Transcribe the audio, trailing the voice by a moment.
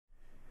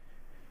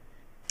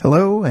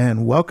Hello,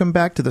 and welcome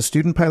back to the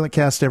Student Pilot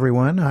Cast,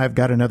 everyone. I've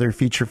got another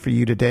feature for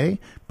you today,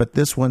 but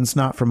this one's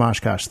not from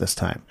Oshkosh this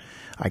time.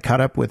 I caught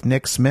up with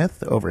Nick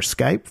Smith over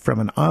Skype from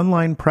an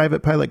online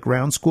private pilot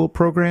ground school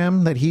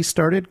program that he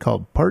started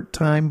called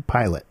Part-Time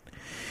Pilot.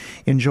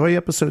 Enjoy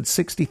episode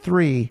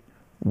 63,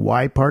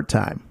 Why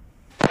Part-Time?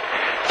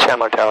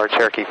 Chandler Tower,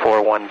 Cherokee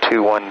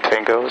 4121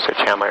 Tango is at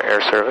Chandler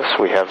Air Service.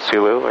 We have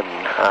Zulu,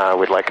 and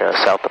we'd like a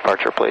south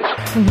departure, please.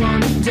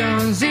 What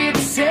does it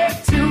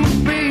take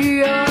to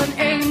be an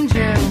angel?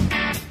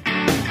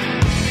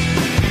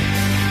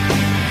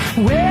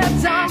 Where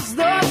does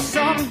the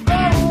sun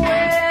go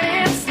when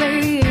it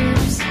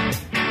sleeps?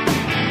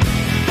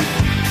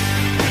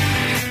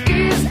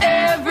 Is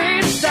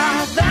every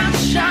star that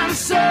shines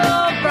so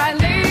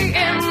brightly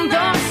in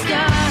the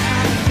sky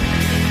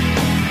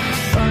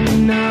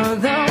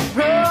another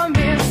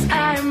promise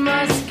I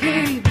must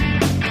keep?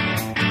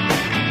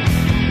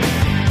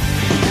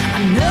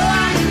 I know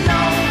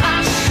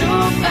I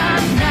should by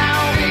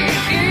now.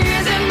 It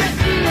isn't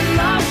written in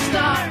the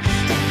stars,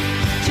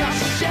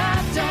 just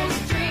shadows,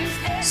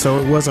 dreams. So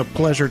it was a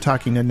pleasure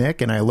talking to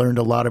Nick, and I learned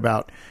a lot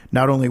about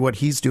not only what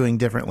he's doing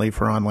differently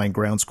for online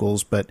ground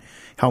schools, but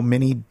how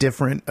many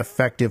different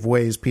effective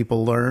ways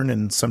people learn,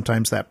 and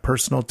sometimes that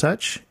personal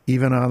touch,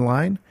 even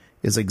online,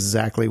 is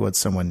exactly what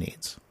someone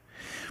needs.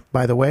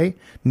 By the way,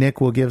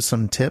 Nick will give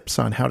some tips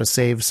on how to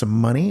save some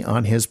money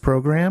on his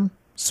program,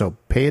 so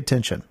pay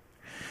attention.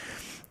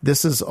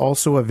 This is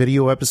also a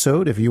video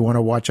episode. If you want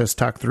to watch us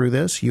talk through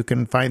this, you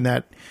can find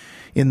that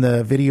in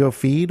the video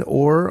feed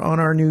or on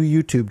our new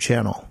YouTube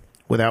channel.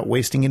 Without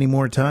wasting any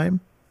more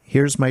time,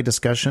 here's my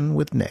discussion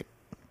with Nick.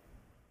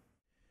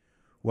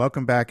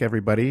 Welcome back,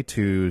 everybody,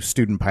 to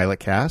Student Pilot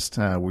Cast.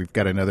 We've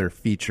got another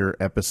feature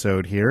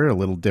episode here, a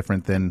little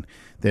different than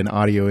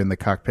audio in the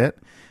cockpit.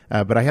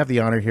 But I have the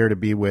honor here to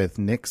be with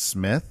Nick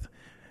Smith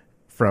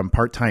from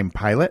Part-Time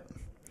Pilot.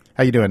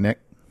 How you doing, Nick?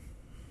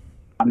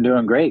 I'm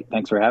doing great.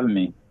 Thanks for having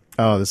me.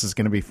 Oh, this is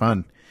going to be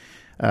fun.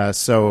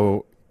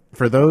 So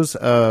for those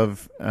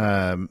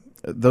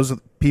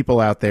people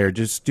out there,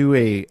 just do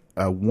a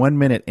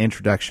 1-minute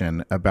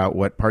introduction about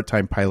what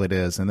Part-Time Pilot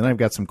is, and then I've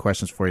got some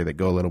questions for you that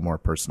go a little more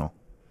personal.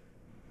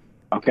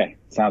 Okay,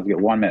 sounds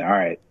good. 1 minute. All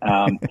right.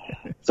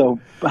 So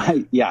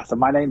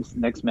my name's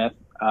Nick Smith.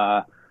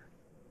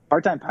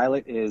 Part-Time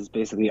Pilot is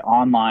basically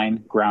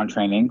online ground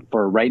training.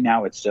 For right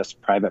now, it's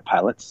just private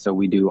pilots. So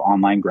we do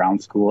online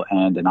ground school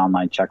and an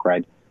online check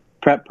ride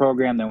prep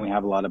program. Then we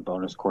have a lot of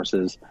bonus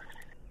courses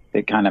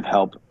that kind of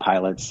help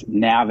pilots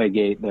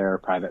navigate their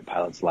private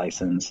pilot's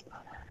license.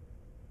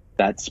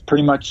 That's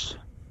pretty much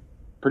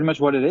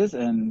what it is.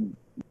 And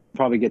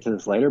probably get to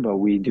this later, but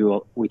we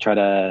try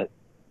to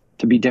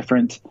be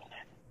different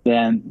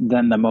than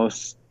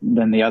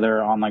the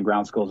other online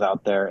ground schools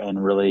out there,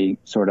 and really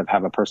sort of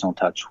have a personal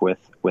touch with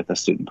the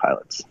student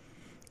pilots.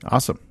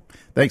 Awesome.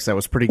 Thanks. That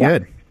was pretty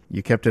good.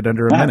 You kept it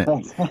under a minute.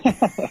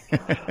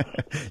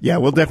 Yeah,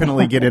 we'll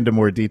definitely get into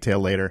more detail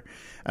later.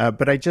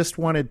 But I just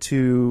wanted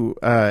to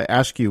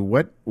ask you,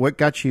 what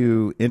got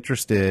you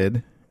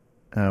interested,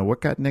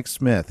 what got Nick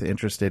Smith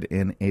interested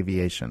in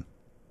aviation?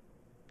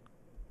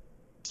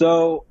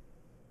 So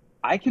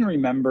I can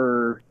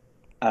remember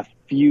a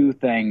few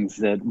things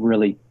that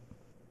really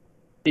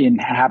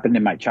happened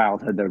in my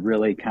childhood that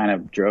really kind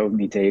of drove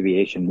me to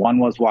aviation. One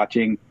was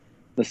watching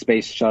the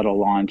space shuttle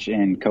launch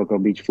in Cocoa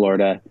Beach,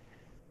 Florida.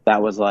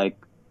 That was like,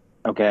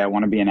 okay, I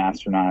want to be an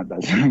astronaut.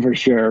 That's for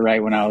sure.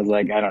 Right when I was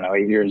like, I don't know,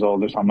 8 years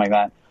old or something like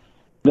that.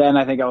 Then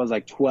I think I was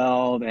like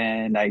 12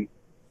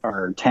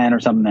 or 10 or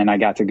something. And I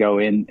got to go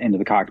into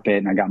the cockpit,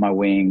 and I got my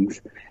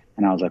wings,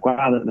 and I was like,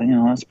 wow,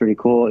 that's pretty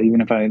cool.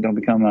 Even if I don't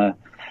become a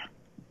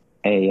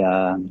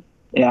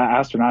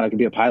astronaut, I could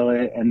be a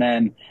pilot. And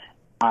then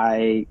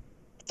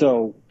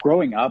so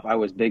growing up, I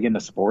was big into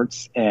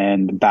sports,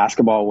 and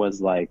basketball was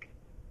like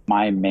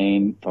my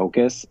main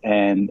focus,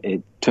 and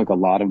it took a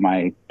lot of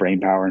my brain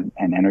power and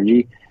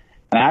energy.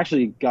 And I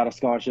actually got a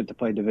scholarship to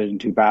play Division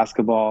II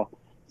basketball.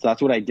 So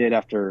that's what I did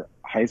after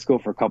high school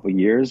for a couple of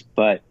years.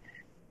 But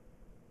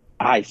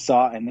I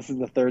saw, and this is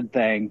the third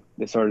thing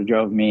that sort of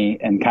drove me,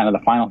 and kind of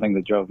the final thing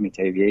that drove me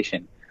to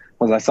aviation,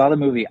 was I saw the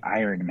movie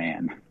Iron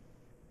Man.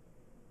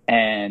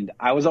 And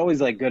I was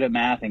always like good at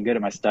math and good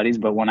at my studies,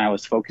 but when I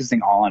was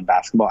focusing all on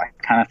basketball, I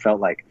kind of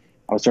felt like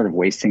I was sort of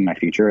wasting my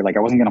future. Like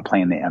I wasn't going to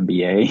play in the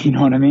NBA, you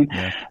know what I mean?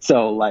 Yeah.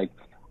 So like,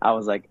 I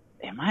was like,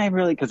 am I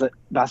really, because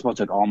basketball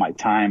took all my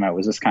time. I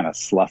was just kind of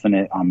sloughing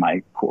it on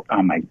my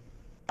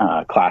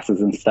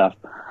classes and stuff.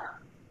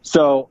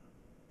 So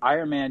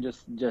Iron Man,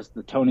 just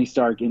the Tony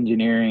Stark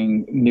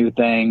engineering new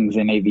things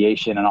in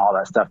aviation and all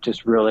that stuff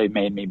just really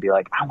made me be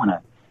like, I want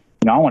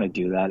to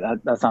do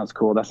that. That sounds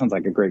cool. That sounds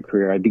like a great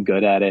career. I'd be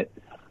good at it.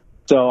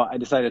 So I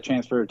decided to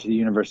transfer to the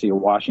University of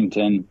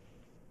Washington,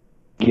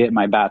 get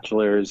my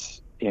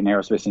bachelor's in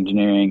aerospace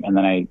engineering, and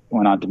then I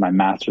went on to my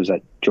master's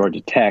at Georgia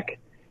Tech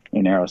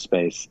in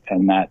aerospace.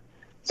 And that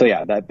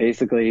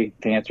basically,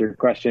 to answer your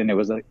question, it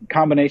was a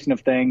combination of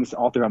things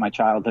all throughout my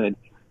childhood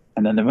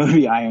And then the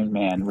movie Iron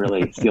Man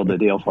really sealed the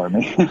deal for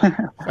me.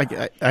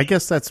 I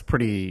guess that's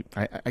pretty.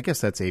 I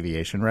guess that's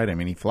aviation, right? I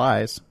mean, he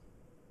flies.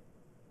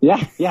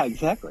 Yeah,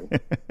 exactly.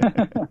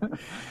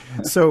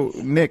 So,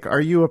 Nick, are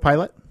you a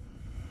pilot?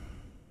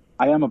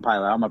 I am a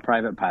pilot. I'm a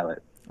private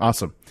pilot.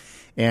 Awesome.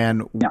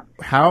 And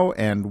how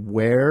and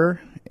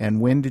where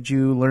and when did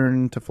you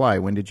learn to fly?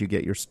 When did you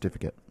get your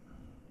certificate?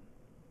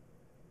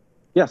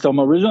 Yeah, so I'm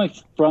originally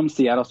from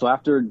Seattle. So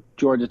after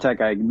Georgia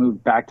Tech, I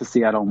moved back to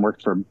Seattle and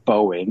worked for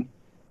Boeing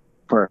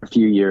for a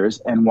few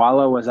years. And while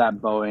I was at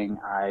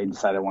Boeing, I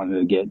decided I wanted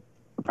to get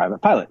a private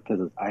pilot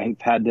because I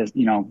had this,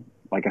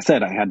 like I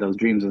said, I had those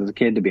dreams as a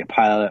kid to be a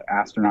pilot,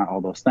 astronaut, all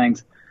those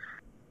things.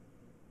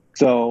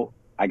 So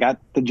I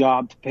got the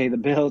job to pay the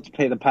bills, to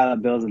pay the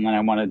pilot bills, and then I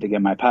wanted to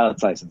get my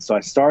pilot's license. So I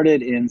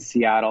started in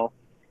Seattle,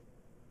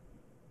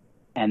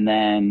 and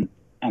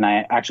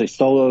I actually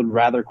soloed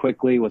rather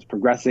quickly, was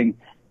progressing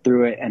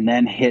through it, and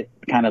then hit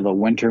kind of the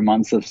winter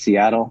months of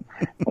Seattle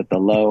with the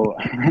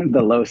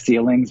low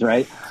ceilings,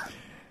 right?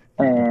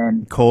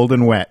 And cold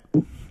and wet.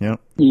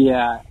 Yep.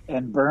 Yeah,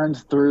 and burned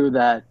through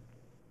that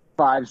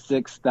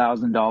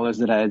 $5,000-6,000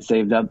 that I had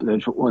saved up,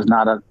 which was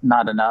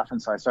not enough,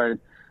 and so I started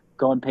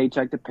going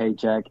paycheck to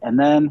paycheck. And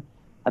then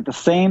at the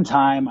same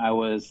time, I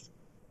was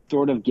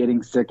sort of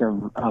getting sick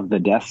of the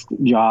desk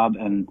job,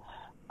 and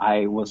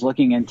I was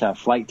looking into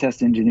flight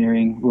test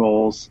engineering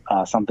roles,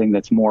 something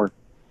that's more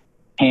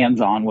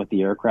hands-on with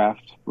the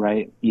aircraft,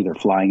 right? Either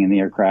flying in the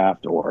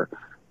aircraft or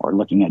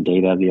looking at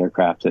data of the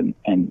aircraft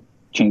and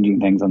changing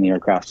things on the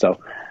aircraft. So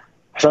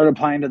I started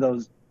applying to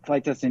those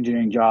flight test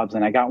engineering jobs,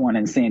 and I got one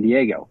in San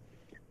Diego.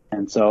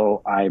 And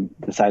so I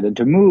decided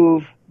to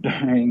move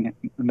during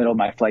the middle of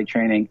my flight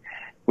training,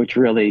 which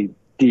really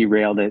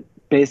derailed it.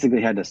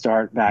 Basically had to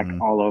start back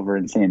all over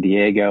in San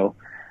Diego.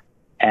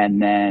 And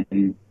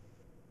then,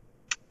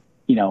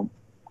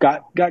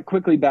 got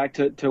quickly back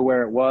to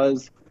where it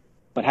was,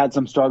 but had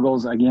some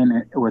struggles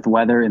again with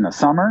weather in the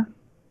summer,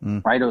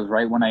 right? It was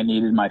right when I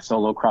needed my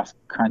solo cross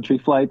country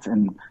flights,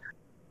 and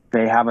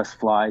they have us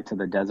fly to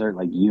the desert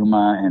like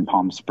Yuma and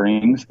Palm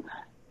Springs.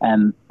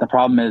 And the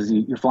problem is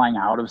you're flying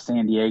out of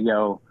San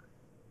Diego,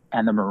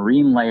 and the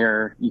marine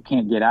layer, you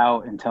can't get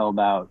out until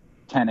about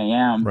 10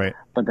 a.m. Right.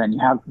 But then you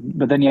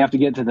have to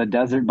get to the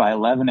desert by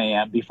 11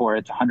 a.m. before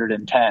it's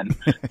 110.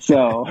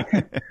 So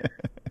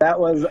that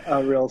was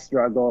a real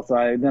struggle. So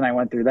I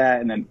went through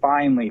that. And then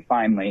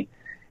finally,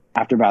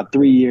 after about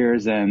 3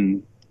 years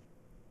and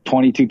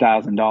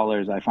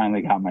 $22,000, I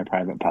finally got my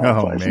private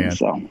pilot's license.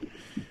 Man. So,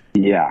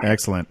 yeah.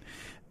 Excellent.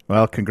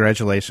 Well,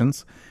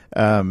 congratulations.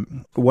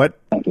 What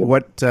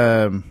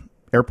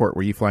airport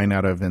were you flying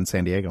out of in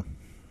San Diego?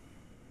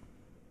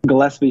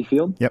 Gillespie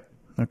Field. Yep.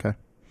 Okay.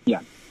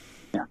 Yeah.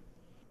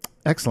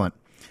 Excellent.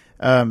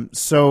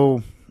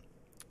 So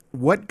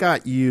what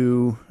got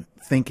you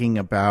thinking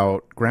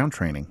about ground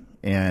training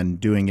and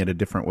doing it a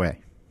different way?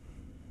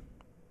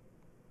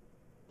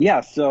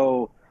 Yeah.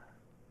 So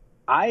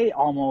I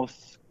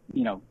almost,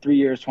 3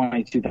 years,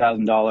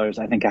 $22,000.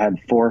 I think I had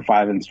 4 or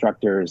 5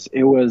 instructors.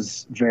 It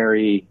was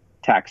very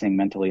taxing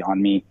mentally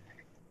on me.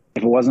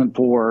 If it wasn't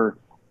for,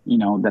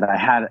 that I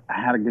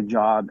had a good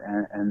job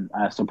and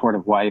a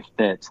supportive wife,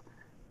 that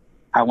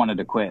I wanted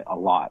to quit a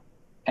lot.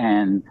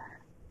 And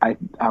I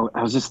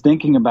was just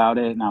thinking about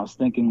it, and I was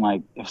thinking,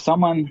 like, if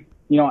someone,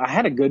 I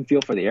had a good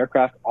feel for the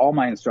aircraft. All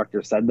my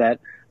instructors said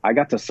that. I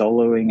got to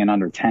soloing in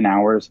under 10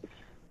 hours.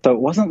 So it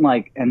wasn't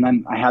like, and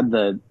then I had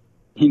the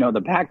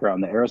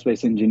background, the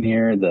aerospace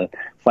engineer, the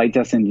flight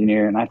test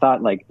engineer. And I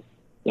thought, like,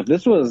 if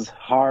this was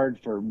hard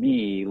for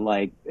me,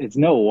 like, it's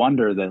no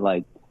wonder that,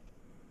 like,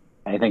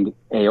 I think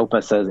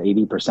AOPA says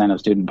 80% of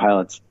student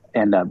pilots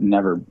end up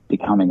never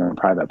becoming a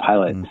private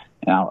pilot.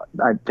 Now,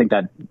 I think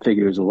that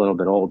figure is a little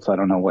bit old, so I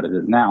don't know what it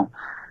is now.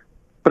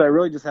 But I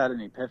really just had an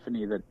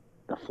epiphany that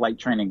the flight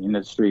training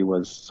industry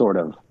was sort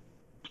of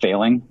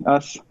failing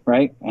us,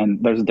 right?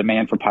 And there's a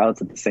demand for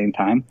pilots at the same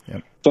time.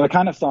 Yep. So I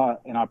kind of saw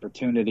an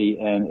opportunity,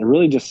 and it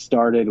really just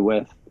started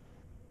with,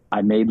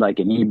 I made like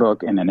an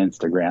ebook and an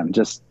Instagram,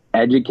 just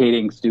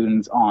educating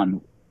students on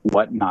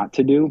what not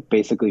to do,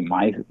 basically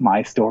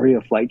my story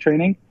of flight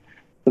training.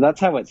 So that's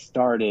how it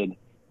started.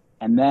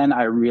 And then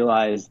I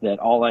realized that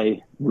all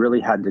I really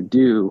had to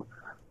do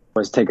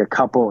was take a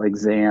couple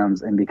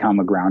exams and become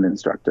a ground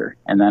instructor.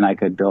 And then I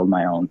could build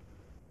my own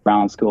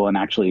ground school and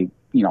actually,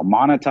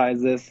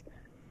 monetize this.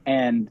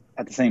 And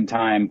at the same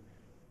time,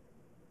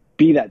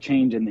 be that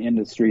change in the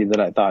industry that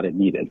I thought it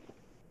needed.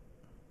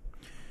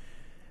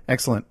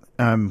 Excellent.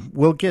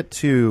 We'll get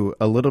to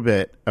a little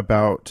bit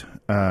about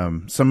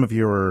some of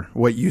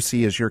what you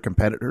see as your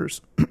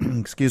competitors.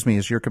 Excuse me,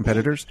 as your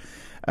competitors.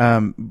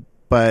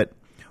 But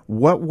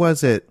what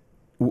was it?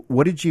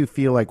 What did you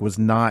feel like was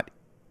not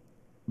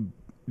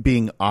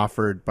being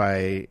offered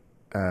by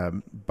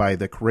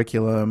the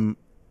curriculum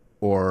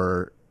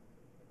or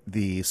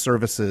the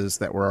services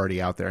that were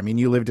already out there. I mean,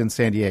 you lived in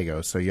San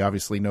Diego, so you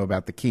obviously know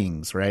about the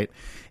Kings, right?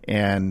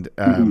 And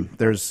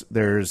there's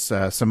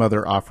some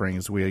other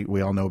offerings.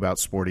 We all know about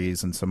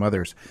Sporties and some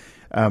others.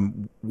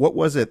 What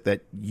was it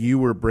that you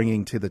were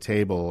bringing to the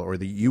table, or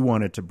that you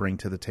wanted to bring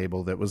to the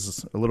table, that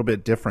was a little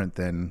bit different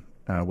than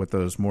what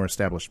those more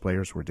established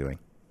players were doing?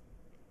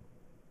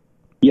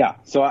 Yeah,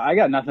 so I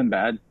got nothing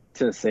bad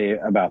to say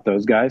about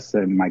those guys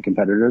and my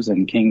competitors.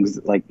 And Kings,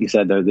 like you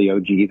said, they're the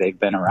OG. They've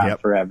been around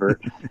forever,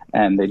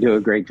 and they do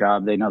a great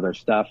job. They know their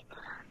stuff.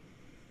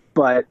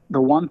 But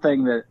the one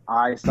thing that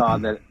I saw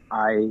that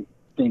I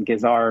think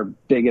is our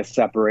biggest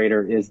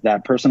separator is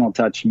that personal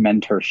touch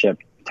mentorship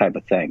type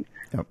of thing.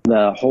 Yep.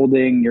 The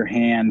holding your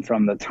hand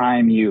from the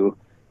time you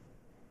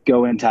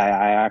go into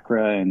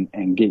IACRA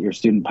and get your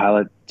student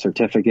pilot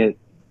certificate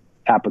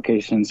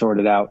application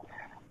sorted out,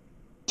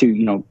 to,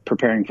 you know,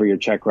 preparing for your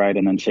check ride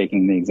and then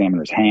shaking the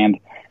examiner's hand.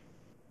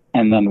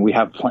 And then we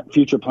have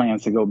future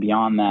plans to go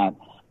beyond that.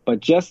 But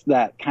just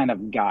that kind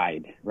of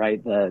guide,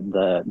 right?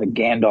 The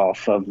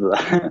Gandalf of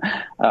the,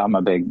 I'm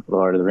a big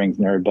Lord of the Rings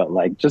nerd, but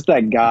like just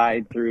that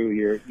guide through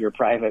your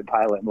private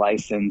pilot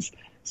license.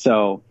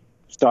 So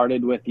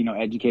started with, you know,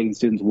 educating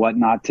students what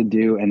not to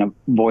do and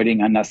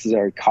avoiding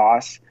unnecessary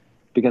costs,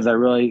 because I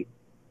really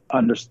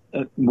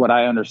what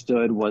I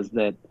understood was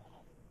that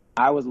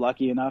I was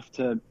lucky enough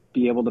to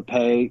be able to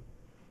pay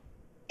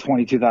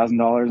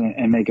 $22,000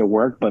 and make it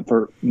work. But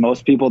for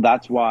most people,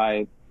 that's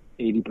why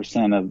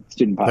 80% of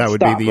student pilots that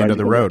would stop, be the end of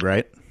the road,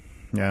 right?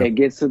 Yeah. It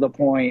gets to the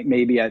point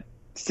maybe at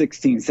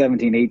 $16,000,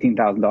 $17,000,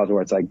 $18,000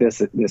 where it's like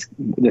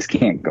this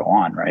can't go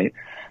on, right?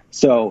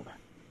 So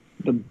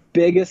the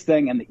biggest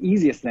thing and the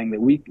easiest thing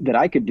that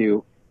I could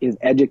do is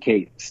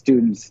educate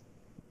students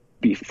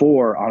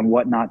before on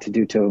what not to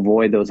do to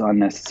avoid those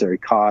unnecessary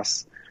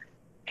costs,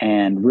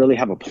 and really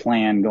have a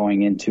plan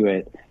going into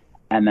it.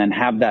 And then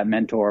have that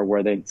mentor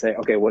where they say,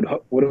 okay, what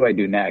do I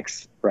do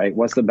next, right?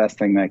 What's the best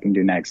thing that I can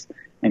do next?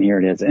 And here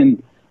it is.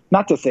 And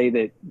not to say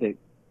that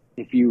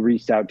if you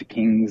reached out to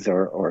Kings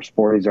or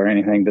Sporties or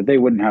anything, that they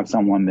wouldn't have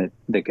someone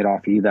that could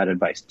offer you that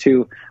advice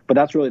too. But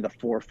that's really the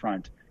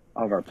forefront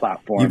of our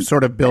platform. You've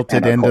sort of built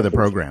it into the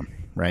program,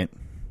 right?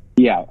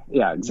 Yeah,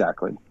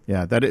 exactly.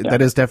 Yeah, that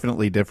is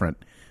definitely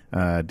different,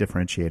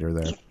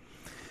 differentiator there.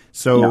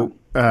 So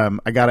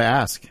I got to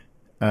ask,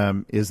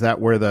 is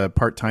that where the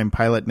part-time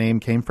pilot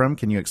name came from?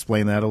 Can you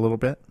explain that a little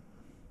bit?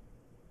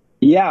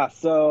 Yeah,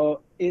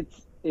 so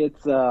it's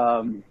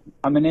I'm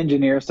an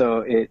engineer, so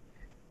it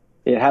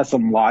has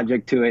some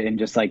logic to it, and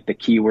just like the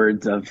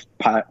keywords of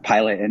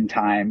pilot and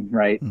time,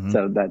 right? Mm-hmm.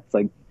 So that's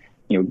like,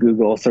 you know,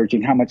 Google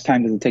searching how much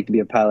time does it take to be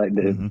a pilot,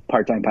 the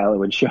part-time pilot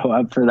would show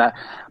up for that.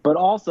 But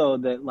also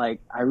that,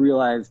 like, I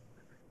realized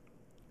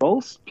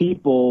most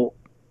people,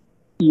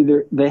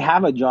 either they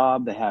have a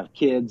job, they have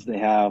kids, they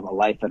have a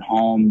life at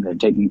home, they're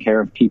taking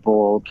care of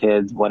people,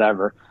 kids,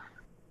 whatever.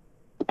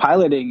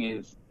 Piloting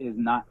is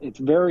not, it's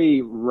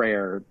very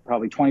rare,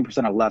 probably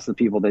 20% or less of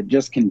people that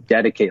just can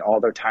dedicate all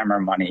their time or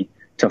money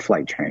to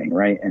flight training,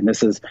 right? And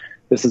this is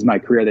my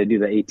career. They do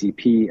the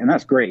ATP, and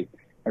that's great,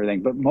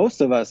 everything. But most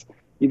of us,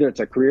 either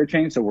it's a career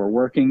change, so we're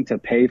working to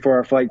pay for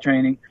our flight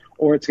training,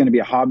 or it's going to be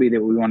a hobby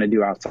that we want to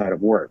do outside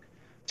of work.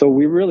 So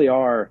we really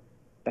are,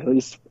 at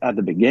least at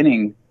the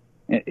beginning,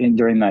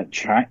 during that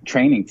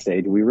training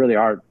stage, we really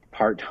are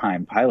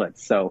part-time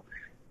pilots. So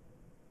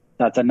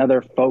that's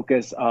another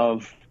focus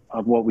of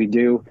what we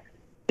do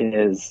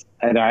is,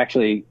 and I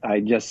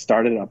just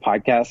started a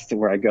podcast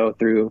where I go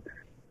through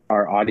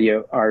our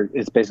audio,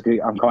 it's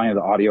basically, I'm calling it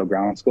the audio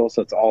ground school.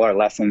 So it's all our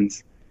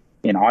lessons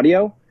in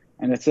audio,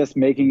 and it's just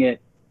making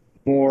it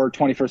more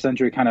 21st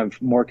century, kind of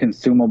more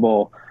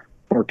consumable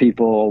for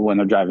people when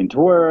they're driving to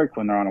work,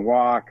 when they're on a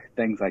walk,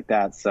 things like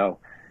that. So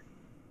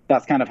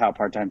that's kind of how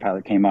part-time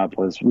pilot came up,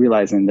 was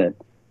realizing that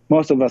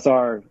most of us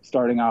are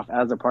starting off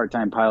as a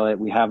part-time pilot.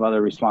 We have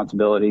other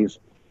responsibilities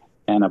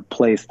and a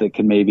place that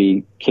can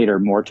maybe cater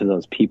more to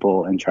those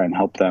people and try and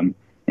help them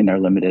in their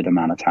limited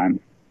amount of time.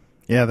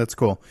 Yeah, that's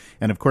cool.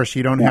 And of course,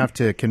 you don't have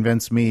to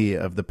convince me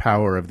of the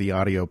power of the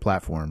audio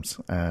platforms.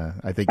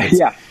 I think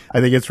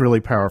it's really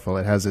powerful.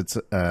 It has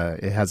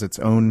its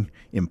own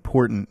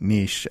important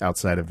niche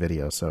outside of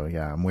video. So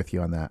yeah, I'm with you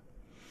on that.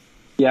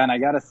 Yeah, and I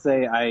gotta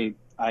say,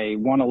 I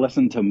want to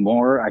listen to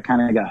more. I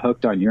kind of got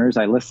hooked on yours.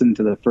 I listened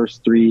to the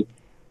first 3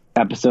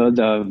 episodes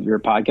of your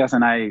podcast,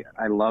 and I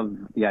love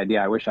the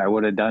idea. I wish I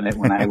would have done it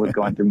when I was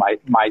going through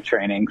my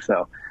training.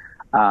 So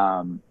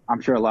I'm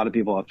sure a lot of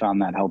people have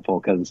found that helpful,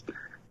 because,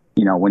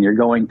 you know, when you're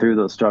going through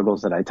those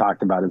struggles that I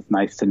talked about, it's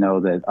nice to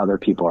know that other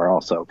people are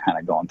also kind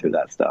of going through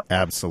that stuff.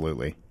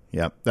 Absolutely.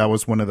 Yep. That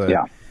was one of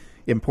the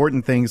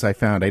important things I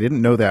found. I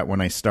didn't know that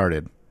when I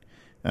started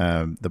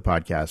the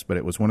podcast, but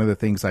it was one of the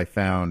things I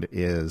found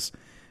is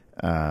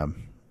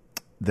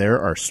there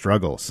are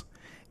struggles.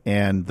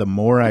 And the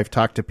more I've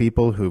talked to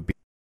people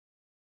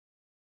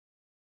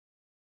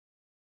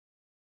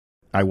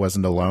I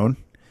wasn't alone.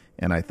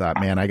 And I thought,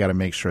 man, I got to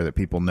make sure that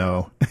people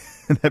know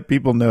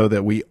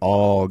that we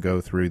all go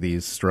through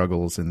these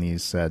struggles and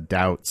these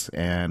doubts.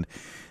 And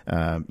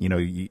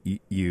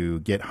You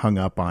get hung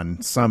up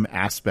on some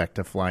aspect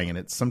of flying, and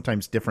it's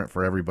sometimes different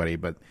for everybody.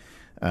 But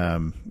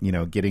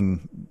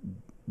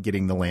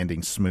getting the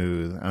landing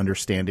smooth,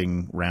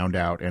 understanding round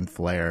out and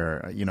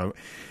flare,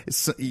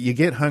 you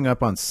get hung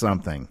up on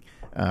something,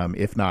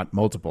 if not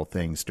multiple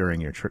things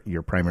during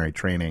your primary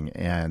training,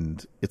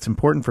 and it's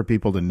important for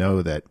people to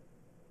know that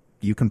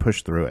you can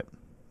push through it.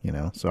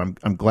 So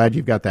I'm glad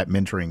you've got that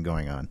mentoring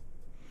going on.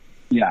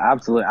 Yeah,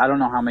 absolutely. I don't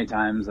know how many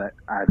times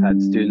I've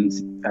had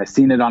students, I've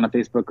seen it on a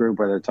Facebook group,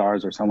 whether it's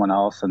ours or someone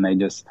else, and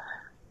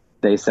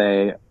they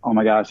say, oh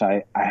my gosh,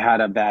 I had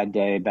a bad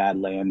day, bad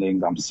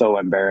landings. I'm so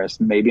embarrassed.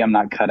 Maybe I'm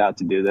not cut out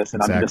to do this.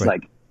 And exactly. I'm just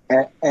like,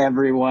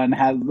 everyone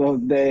has those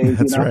days.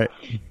 That's right.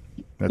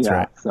 That's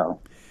right. So.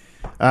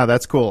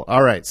 That's cool.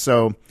 All right.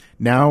 So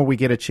now we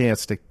get a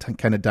chance to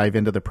kind of dive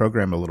into the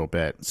program a little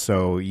bit.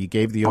 So you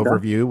gave the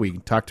overview. We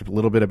talked a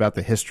little bit about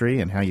the history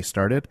and how you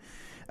started.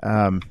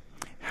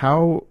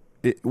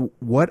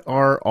 What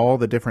are all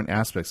the different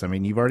aspects? I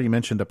mean, you've already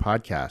mentioned a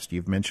podcast.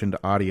 You've mentioned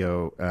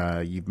audio.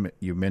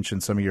 You've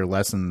mentioned some of your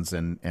lessons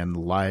and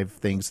live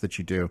things that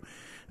you do,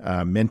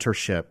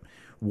 mentorship.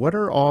 What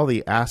are all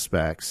the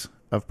aspects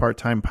of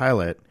part-time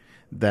pilot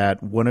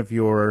that one of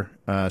your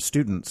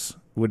students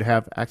would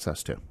have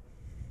access to?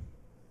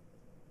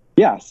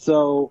 Yeah,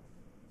 so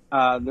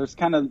there's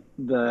kind of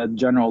the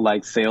general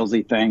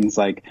salesy things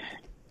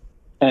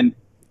and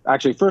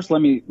actually, first,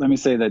 let me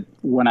say that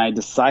when I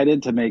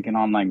decided to make an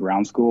online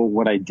ground school,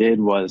 what I did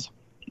was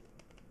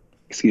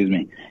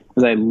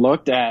I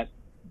looked at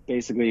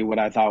basically what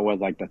I thought was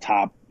the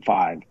top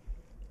 5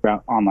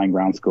 online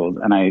ground schools,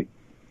 and I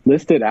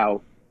listed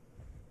out.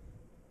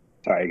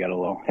 Sorry, I got a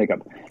little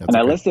hiccup.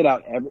 I listed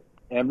out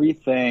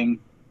everything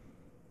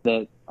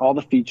all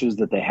the features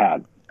that they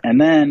had, and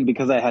then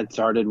because I had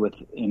started with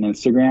an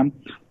Instagram,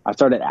 I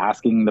started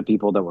asking the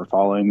people that were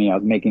following me. I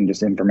was making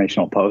just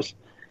informational posts.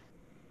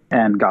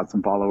 And got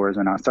some followers,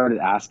 and I started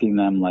asking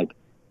them,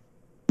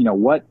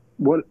 what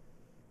were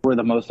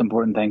the most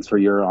important things for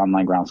your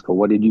online ground school?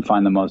 What did you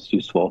find the most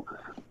useful?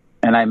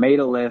 And I made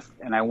a list,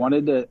 and I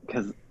wanted to,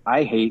 because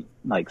I hate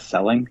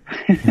selling.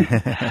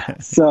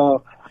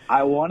 So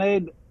I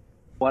wanted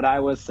what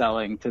I was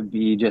selling to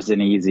be just an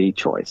easy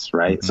choice,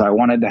 right? Mm-hmm. So I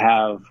wanted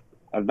to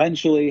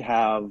eventually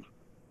have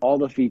all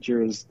the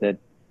features that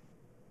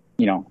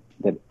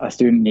a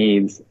student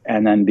needs,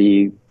 and then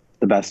be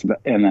the best,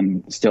 and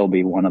then still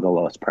be one of the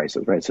lowest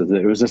prices, right? So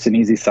it was just an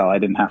easy sell. I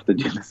didn't have to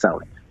do the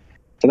selling.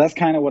 So that's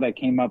kind of what I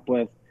came up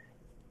with.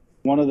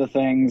 One of the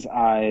things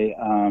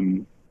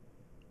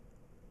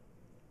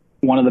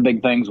one of the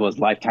big things was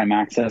lifetime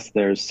access.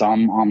 There's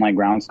some online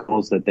ground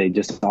schools that they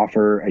just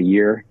offer a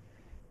year.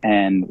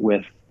 And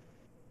with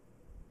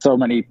so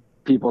many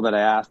people that I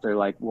asked, they're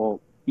like,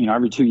 well,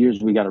 every 2 years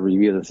we got to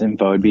review this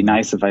info. It'd be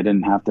nice if I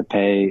didn't have to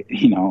pay,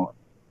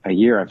 a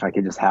year, if I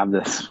could just have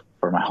this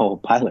for my whole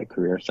pilot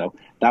career. So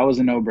that was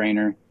a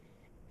no-brainer.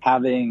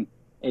 Having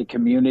a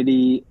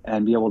community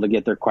and be able to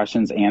get their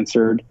questions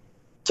answered.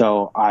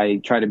 So I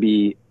try to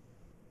be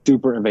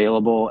super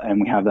available,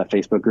 and we have that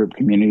Facebook group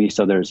community.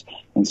 So there's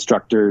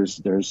instructors,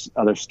 there's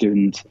other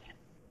students,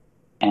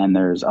 and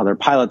there's other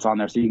pilots on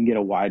there, so you can get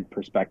a wide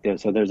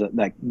perspective. So there's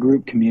that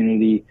group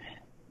community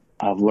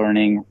of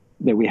learning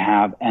that we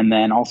have, and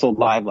then also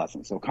live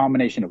lessons. So a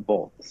combination of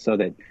both, so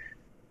that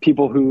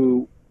people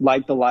who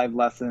like the live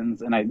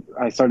lessons, and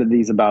I started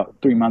these about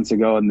 3 months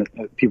ago, and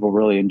people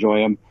really enjoy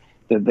them,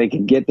 that they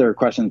can get their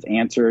questions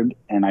answered,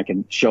 and I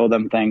can show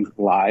them things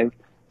live.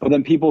 But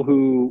then people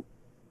who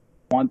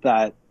want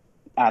that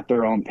at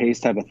their own pace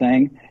type of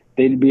thing,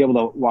 they'd be able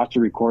to watch the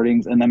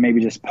recordings and then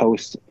maybe just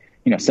post,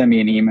 send me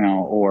an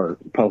email or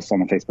post on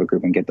the Facebook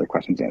group and get their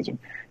questions answered.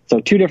 So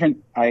two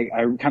different, I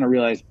kind of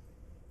realized,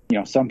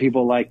 some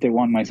people liked it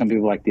one way, some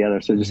people liked the other.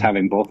 So just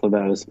having both of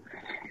those.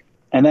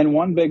 And then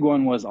one big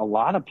one was, a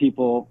lot of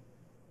people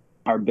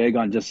are big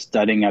on just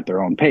studying at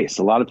their own pace.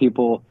 A lot of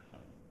people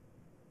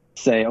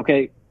say,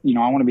 okay, I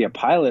want to be a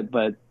pilot,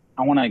 but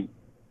I want to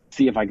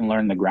see if I can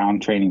learn the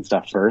ground training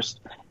stuff first.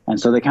 And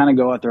so they kind of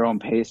go at their own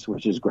pace,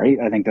 which is great.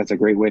 I think that's a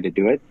great way to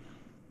do it,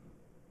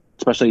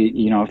 especially,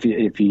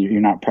 if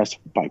you're not pressed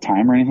by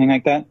time or anything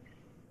like that.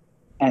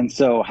 And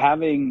so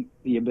having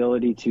the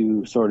ability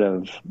to sort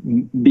of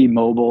be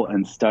mobile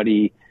and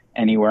study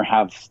anywhere,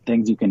 have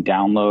things you can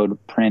download,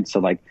 print.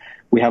 So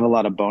we have a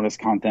lot of bonus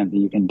content that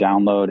you can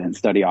download and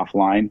study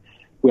offline.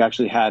 We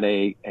actually had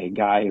a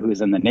guy who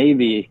was in the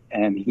Navy,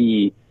 and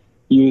he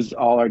used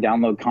all our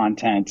download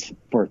content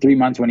for 3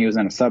 months when he was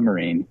in a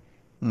submarine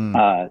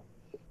to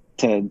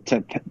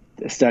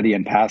study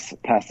and pass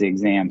the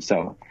exam.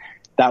 So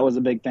that was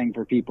a big thing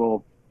for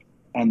people.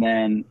 And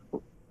then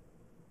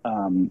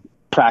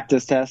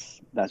practice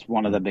tests. That's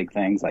one of the big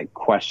things,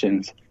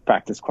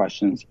 practice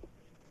questions.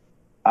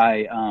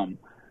 I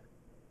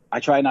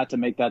try not to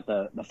make that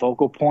the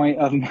focal point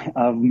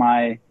of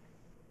my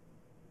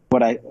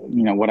what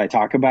I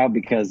talk about,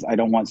 because I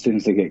don't want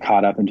students to get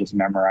caught up in just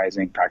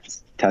memorizing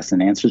practice tests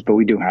and answers. But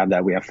we do have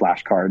that. We have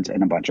flashcards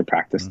and a bunch of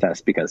practice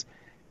tests, because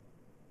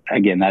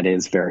again, that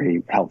is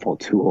very helpful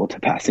tool to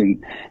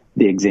passing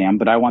the exam,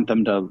 but I want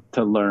them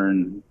to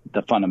learn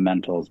the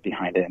fundamentals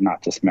behind it and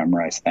not just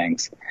memorize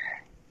things.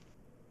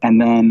 And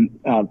then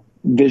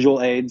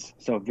visual aids,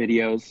 so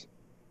videos.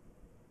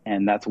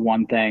 And that's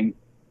one thing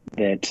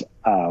that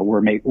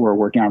we're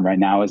working on right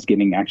now, is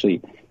getting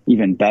actually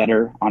even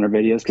better on our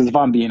videos. Because if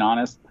I'm being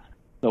honest,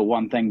 the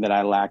one thing that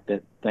I lack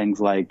that things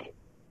like,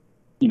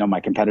 my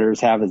competitors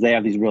have, is they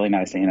have these really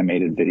nice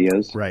animated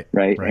videos. Right.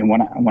 And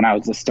when I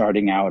was just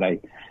starting out, I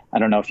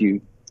don't know if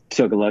you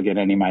took a look at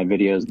any of my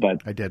videos,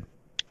 but I did.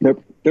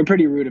 They're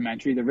pretty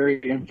rudimentary. They're very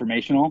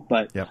informational,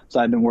 but So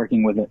I've been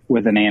working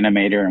with an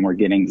animator, and we're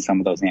getting some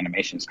of those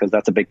animations, because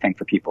that's a big thing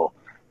for people,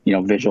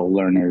 visual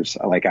learners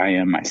like I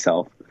am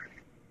myself.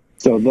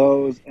 So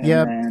those,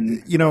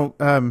 and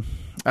then,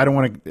 I don't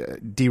want to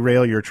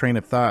derail your train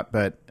of thought,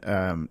 but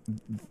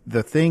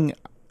the thing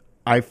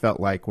I felt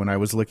like when I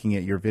was looking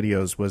at your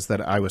videos was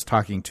that I was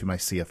talking to my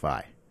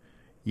CFI.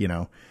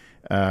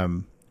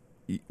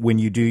 When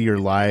you do your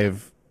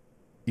live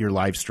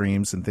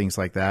streams and things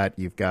like that,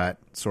 you've got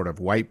sort of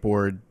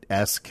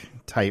whiteboard-esque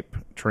type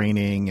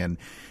training, and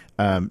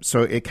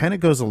so it kind of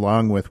goes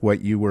along with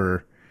what you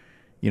were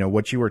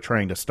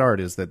trying to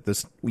start, is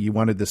that you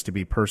wanted this to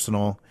be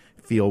personal,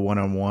 feel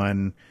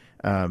one-on-one.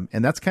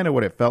 And that's kind of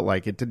what it felt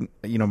like. It didn't,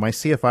 my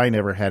CFI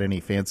never had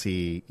any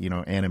fancy,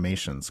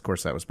 animations. Of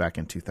course, that was back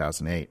in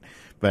 2008,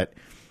 but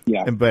he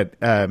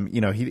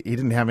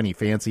didn't have any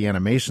fancy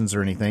animations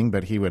or anything,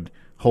 but he would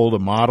hold a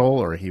model,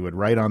 or he would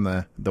write on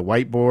the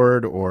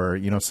whiteboard, or,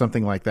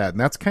 something like that. And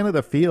that's kind of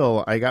the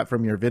feel I got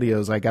from your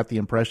videos. I got the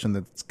impression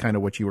that's kind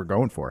of what you were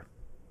going for.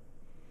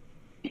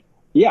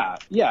 Yeah,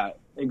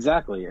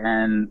 exactly.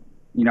 And,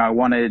 I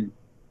wanted,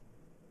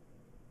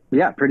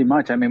 pretty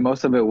much. I mean,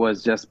 most of it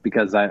was just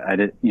because I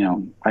didn't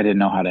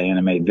know how to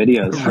animate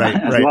videos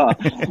as well.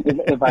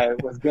 If I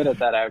was good at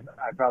that, I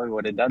probably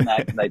would have done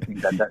that. And I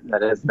think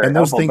that is very and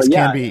those helpful. things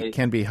But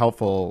can be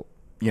helpful.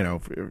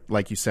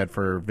 Like you said,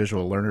 for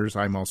visual learners.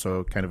 I'm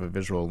also kind of a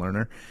visual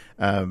learner,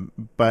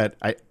 but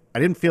I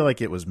didn't feel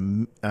like it was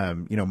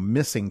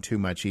missing too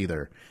much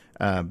either.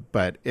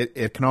 But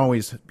it can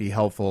always be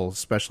helpful,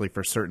 especially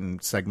for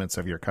certain segments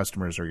of your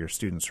customers or your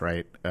students,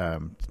 right?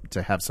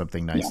 To have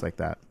something nice like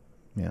that.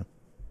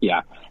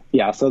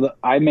 Yeah. So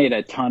I made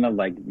a ton of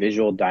like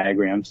visual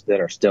diagrams that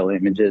are still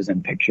images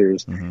and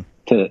pictures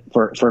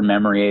for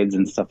memory aids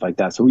and stuff like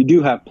that. So we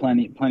do have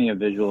plenty of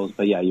visuals,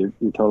 but you're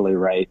totally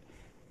right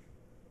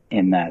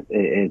in that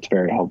it's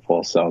very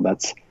helpful. So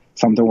that's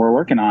something we're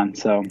working on.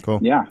 So cool.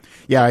 Yeah.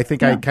 I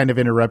think I kind of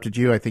interrupted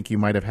you. I think you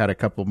might have had a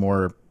couple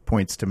more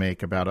points to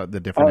make about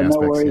the different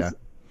aspects. No worries.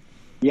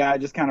 I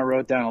just kind of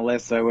wrote down a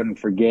list so I wouldn't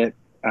forget.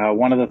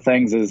 One of the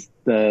things is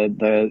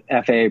the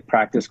FA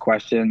practice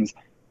questions,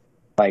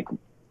 like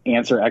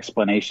answer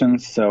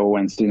explanations. So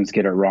when students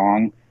get it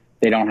wrong,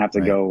 they don't have to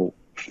go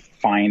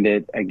find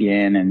it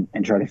again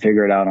and try to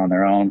figure it out on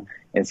their own.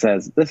 It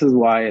says, this is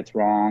why it's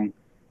wrong,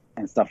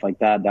 and stuff like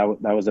that.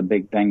 That was a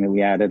big thing that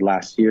we added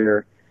last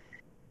year.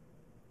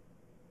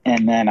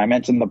 And then I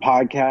mentioned the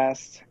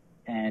podcast,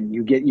 and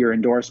you get your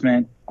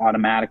endorsement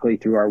automatically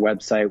through our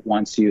website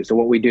so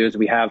what we do is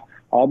we have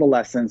all the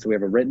lessons. So we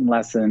have a written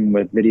lesson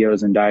with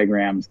videos and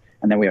diagrams,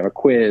 and then we have a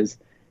quiz.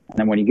 And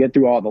then when you get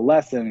through all the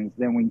lessons,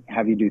 then we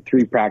have you do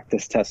 3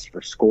 practice tests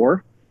for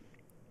score.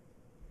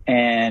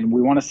 And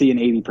we want to see an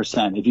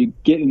 80%. If you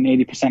get an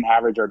 80%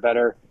 average or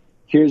better,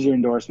 here's your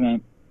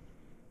endorsement.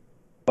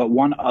 But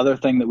one other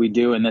thing that we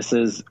do, and this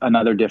is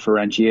another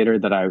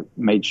differentiator that I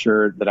made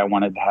sure that I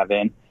wanted to have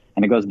in,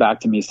 and it goes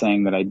back to me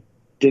saying that I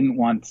didn't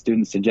want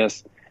students to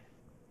just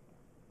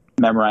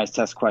memorize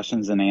test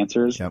questions and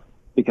answers,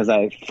 because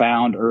I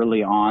found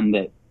early on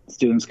that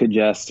students could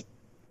just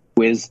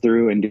whiz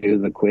through and do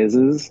the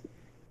quizzes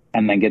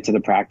and then get to the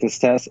practice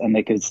test, and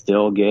they could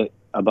still get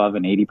above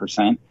an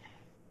 80%.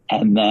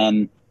 And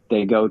then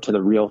they go to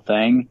the real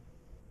thing,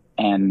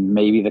 and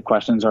maybe the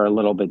questions are a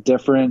little bit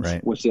different,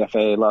 which the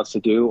FAA loves to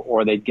do,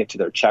 or they'd get to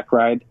their check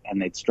ride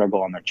and they'd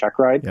struggle on their check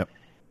ride.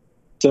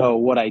 So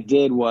what I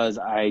did was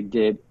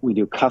we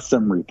do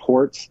custom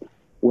reports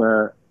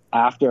where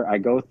after I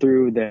go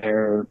through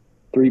their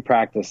 3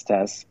 practice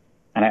tests,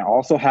 and I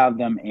also have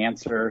them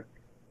answer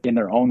in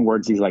their own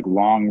words these like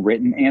long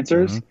written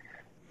answers,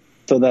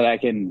 so that I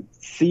can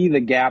see the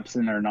gaps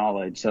in their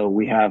knowledge. So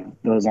we have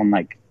those on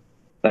like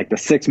the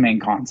 6 main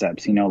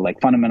concepts,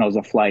 like fundamentals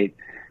of flight,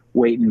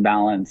 weight and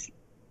balance,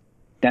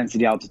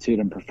 density, altitude,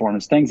 and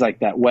performance, things like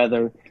that,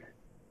 weather,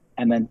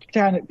 and then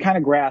kind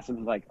of grasp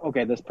of like,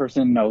 okay, this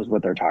person knows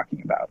what they're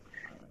talking about.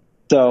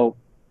 So,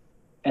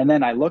 and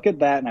then I look at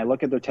that and I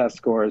look at their test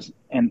scores,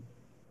 and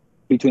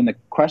between the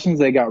questions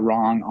they got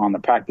wrong on the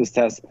practice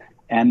test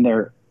and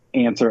their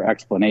answer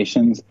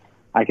explanations,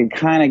 I can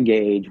kind of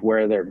gauge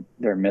where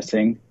they're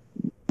missing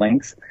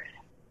links.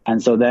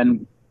 And so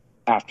then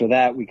after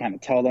that, we kind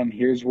of tell them,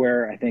 here's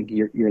where I think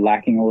you're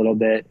lacking a little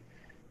bit.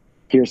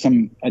 Here's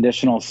some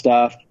additional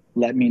stuff.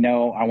 Let me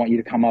know. I want you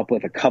to come up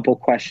with a couple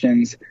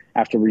questions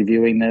after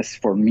reviewing this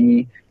for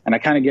me. And I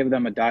kind of give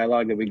them a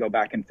dialogue that we go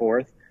back and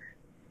forth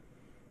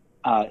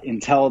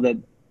until that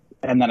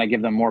and then I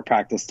give them more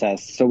practice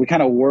tests. So we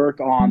kind of work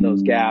on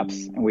those gaps,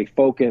 and we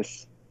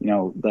focus,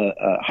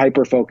 the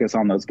hyper focus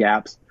on those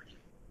gaps.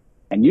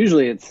 And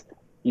usually it's,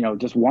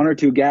 just one or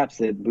two gaps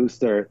that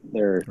boost their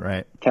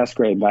Right. test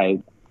grade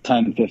by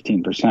 10,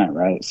 15%,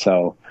 right?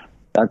 So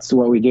that's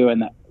what we do.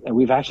 And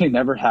we've actually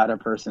never had a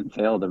person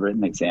fail the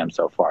written exam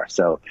so far.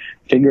 So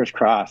fingers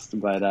crossed.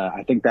 But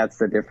I think that's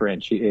the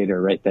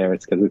differentiator right there.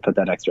 It's because we put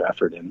that extra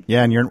effort in.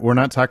 Yeah, and we're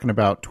not talking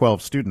about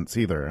 12 students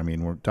either. I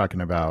mean, we're talking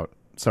about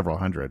several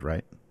hundred,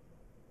 right?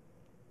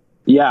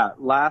 Yeah,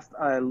 last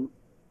I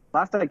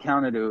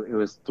counted, it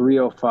was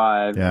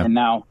 305, Yeah. and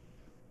now,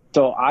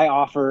 so I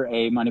offer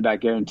a money back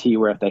guarantee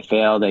where if they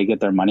fail, they get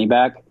their money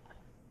back.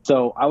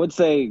 So I would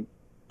say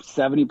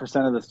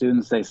 70% of the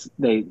students,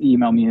 they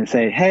email me and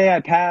say, "Hey, I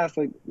passed,"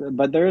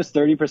 but there is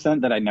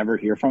 30% that I never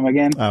hear from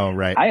again. Oh,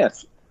 right.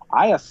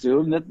 I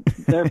assume that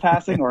they're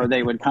passing, or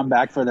they would come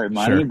back for their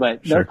money. Sure,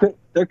 but sure.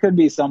 there could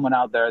be someone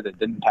out there that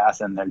didn't pass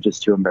and they're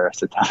just too embarrassed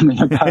to tell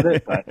me about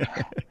it.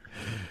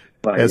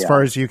 But As yeah.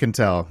 far as you can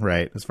tell,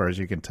 right? As far as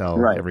you can tell,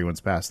 Right.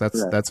 everyone's passed.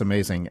 That's Right. that's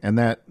amazing. And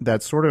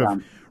that sort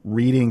of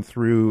reading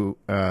through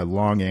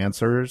long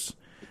answers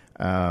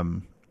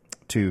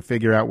to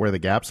figure out where the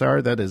gaps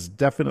are, that is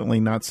definitely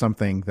not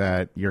something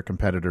that your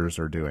competitors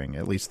are doing,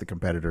 at least the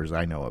competitors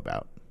I know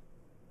about.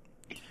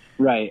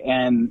 Right.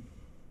 And,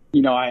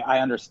 I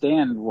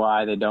understand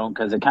why they don't,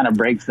 because it kind of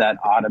breaks that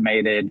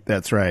automated.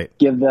 That's right.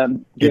 Give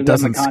them It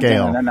doesn't the content,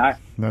 scale. and then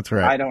That's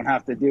right. I don't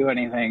have to do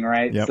anything,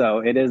 right? Yep. So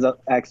it is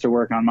extra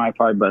work on my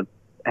part, but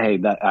hey,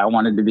 that I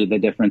wanted to be the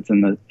difference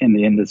in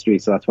the industry,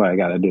 so that's what I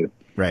got to do.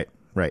 Right.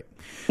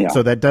 Yeah.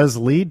 So that does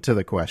lead to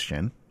the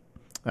question,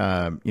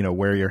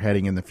 where you're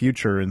heading in the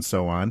future and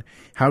so on.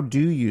 How do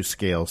you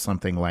scale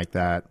something like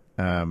that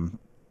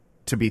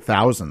to be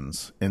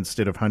thousands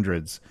instead of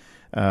hundreds?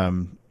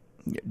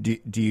 Do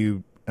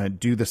you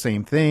do the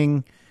same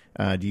thing?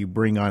 Do you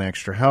bring on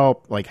extra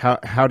help? Like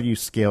how do you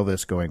scale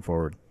this going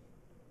forward?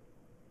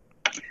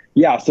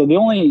 Yeah. So the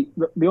only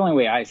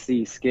way I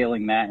see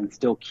scaling that and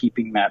still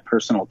keeping that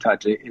personal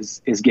touch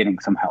is getting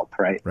some help,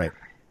 right? Right.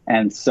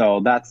 And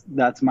so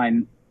that's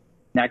my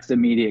next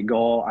immediate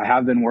goal. I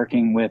have been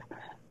working with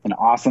an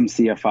awesome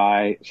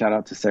CFI. Shout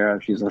out to Sarah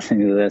if she's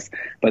listening to this.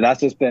 But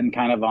that's just been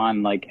kind of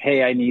on like,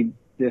 hey, I need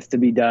this to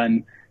be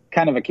done,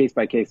 kind of a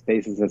case-by-case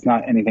basis. It's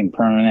not anything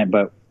permanent,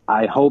 but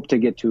I hope to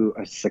get to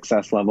a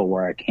success level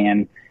where I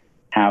can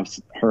have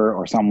her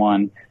or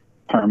someone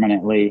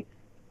permanently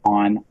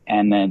on,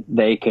 and then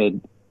they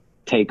could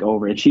take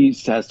over. And she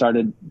has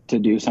started to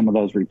do some of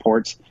those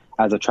reports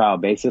as a trial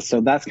basis.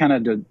 So that's kind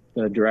of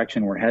the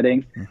direction we're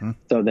heading,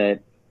 so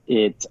that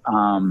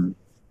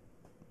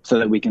so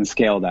that we can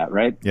scale that,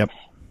 right? Yep.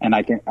 And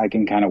I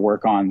can kind of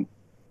work on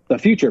the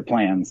future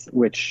plans,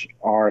 which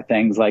are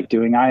things like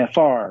doing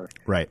IFR,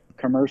 Right.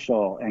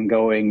 commercial, and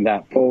going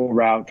that full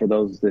route for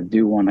those that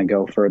do want to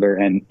go further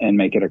and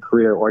make it a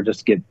career or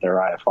just get their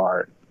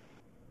IFR.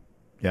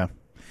 Yeah.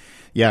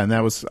 Yeah, and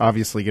that was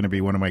obviously going to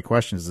be one of my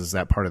questions, is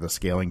that part of the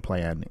scaling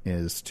plan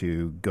is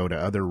to go to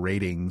other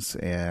ratings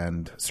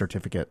and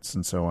certificates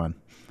and so on.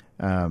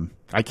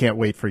 I can't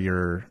wait for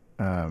your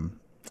tail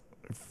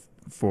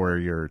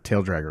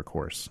dragger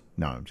course.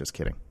 No, I'm just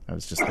kidding. I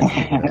was just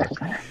thinking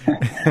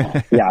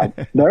Yeah,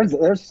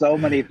 there's so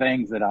many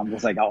things that I'm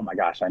just like, oh my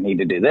gosh, I need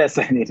to do this.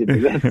 I need to do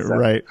this. So,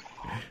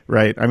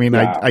 Right. I mean,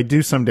 Yeah. I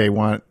do someday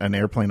want an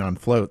airplane on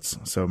floats,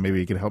 so maybe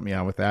you can help me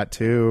out with that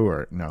too,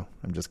 or no,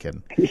 I'm just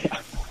kidding. Yeah.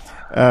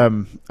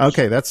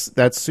 Okay,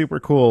 that's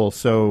super cool.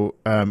 So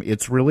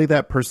it's really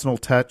that personal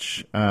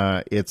touch.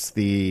 It's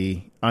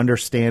the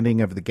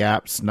understanding of the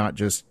gaps, not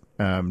just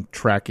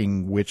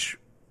tracking which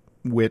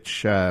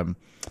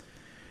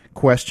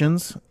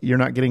questions you're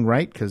not getting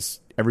right, because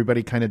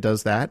everybody kind of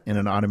does that in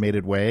an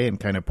automated way and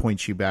kind of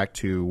points you back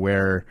to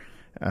where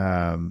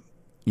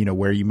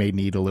where you may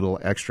need a little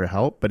extra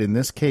help. But in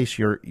this case,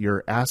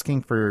 you're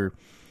asking for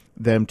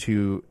them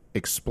to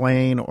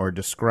explain or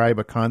describe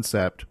a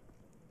concept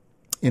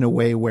in a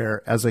way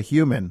where, as a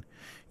human,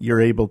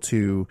 you're able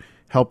to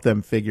help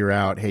them figure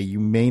out, hey, you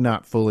may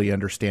not fully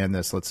understand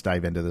this. Let's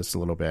dive into this a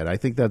little bit. I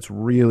think that's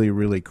really,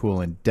 really cool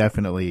and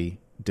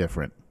definitely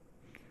different.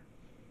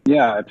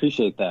 Yeah, I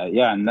appreciate that.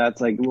 Yeah, and that's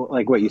like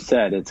what you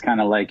said. It's kind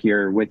of like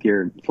you're with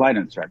your flight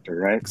instructor,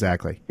 right?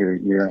 Exactly. You're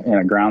in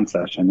a ground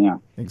session. Yeah.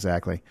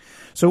 Exactly.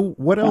 So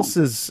what else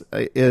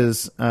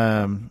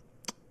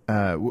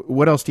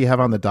what else do you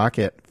have on the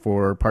docket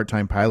for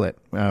Part-Time Pilot?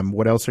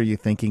 What else are you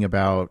thinking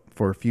about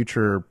for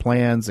future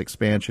plans,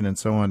 expansion, and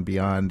so on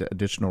beyond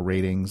additional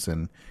ratings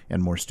and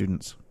more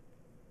students?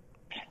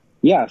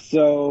 Yeah.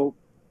 So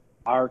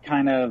our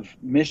kind of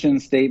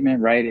mission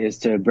statement, right, is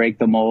to break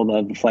the mold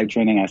of the flight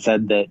training. I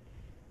said that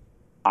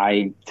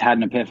I had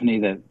an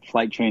epiphany that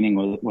flight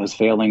training was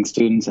failing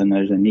students and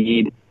there's a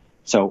need.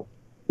 So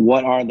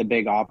what are the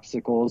big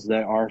obstacles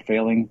that are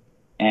failing?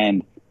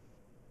 And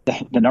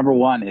the number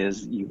one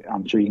is,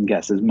 I'm sure you can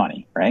guess, is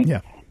money, right?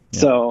 Yeah.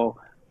 So,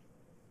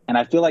 and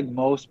I feel like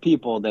most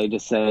people, they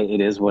just say it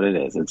is what it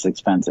is. It's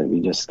expensive.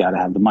 You just got to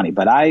have the money.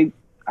 But I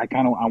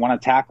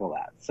want to tackle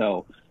that.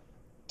 So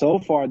so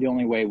far, the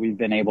only way we've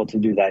been able to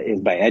do that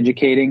is by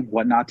educating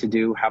what not to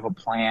do, have a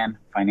plan,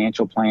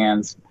 financial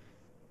plans,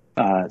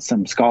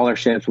 some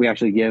scholarships. We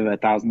actually give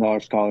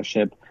 $1,000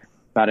 scholarship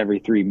about every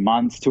 3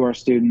 months to our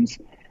students.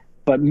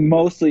 But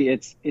mostly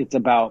it's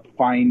about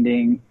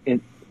finding it.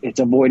 It's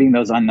avoiding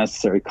those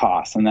unnecessary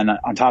costs. And then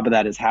on top of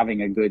that is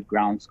having a good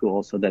ground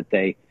school so that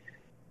they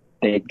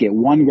get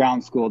one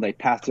ground school, they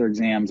pass their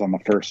exams on the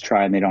first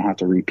try, and they don't have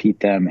to repeat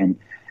them. And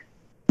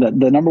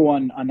the number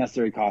one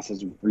unnecessary cost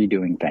is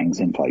redoing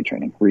things in flight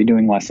training,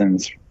 redoing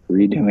lessons,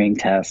 redoing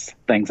tests,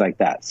 things like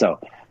that.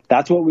 So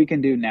that's what we can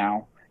do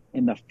now.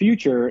 In the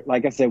future,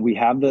 like I said, we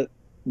have the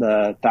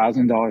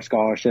 $1,000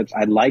 scholarships.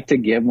 I'd like to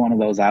give one of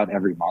those out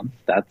every month.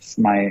 That's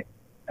my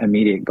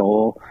immediate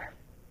goal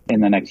in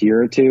the next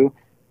year or two.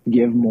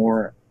 Give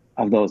more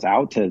of those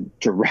out to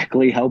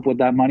directly help with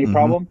that money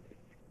problem.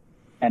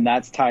 And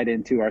that's tied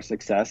into our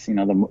success. You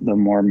know, the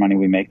more money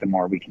we make, the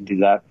more we can do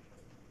that.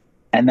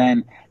 And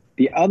then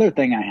the other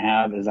thing I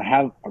have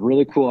a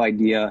really cool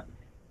idea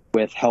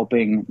with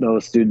helping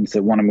those students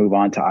that want to move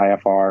on to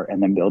IFR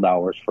and then build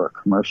hours for a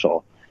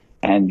commercial.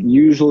 And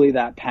usually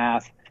that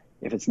path,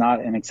 if it's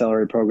not an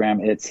accelerated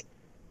program, it's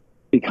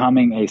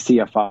becoming a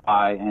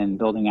CFI and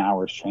building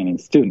hours training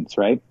students,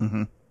 right?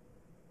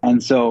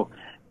 And so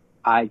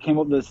I came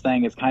up with this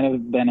thing. It's kind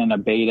of been in a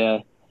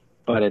beta,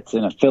 but it's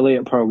an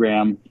affiliate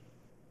program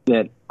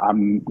that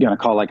I'm going to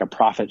call like a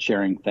profit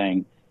sharing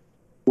thing,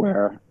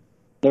 where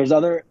there's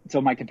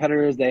so my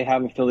competitors, they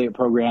have affiliate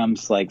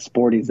programs like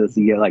Sporty's, that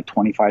you get like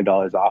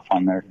 $25 off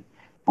on their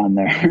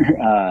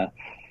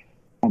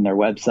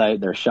website,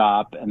 their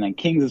shop. And then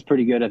King's is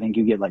pretty good. I think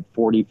you get like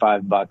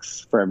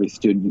 $45 for every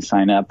student you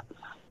sign up.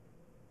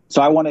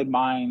 So I wanted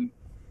mine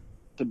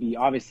to be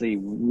obviously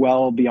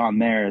well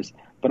beyond theirs,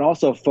 but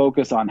also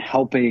focus on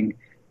helping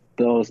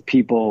those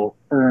people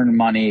earn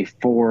money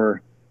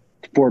for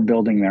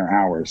building their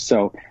hours.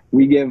 So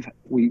we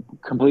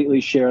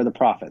completely share the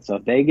profit. So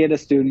if they get a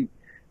student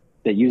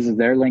that uses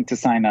their link to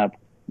sign up,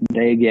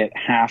 they get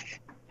half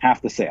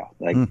the sale.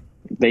 Like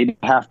they do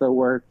half the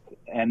work.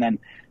 And then,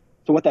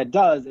 so what that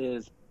does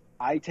is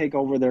I take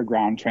over their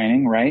ground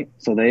training, right?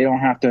 So they don't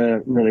have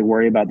to really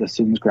worry about the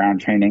student's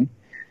ground training.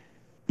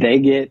 They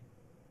get,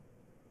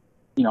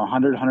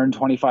 $100,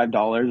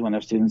 $125 when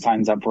their student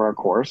signs up for our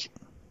course.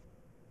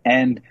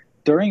 And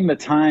during the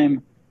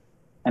time,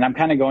 and I'm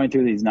kind of going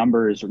through these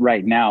numbers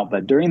right now,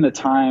 but during the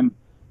time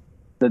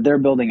that they're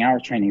building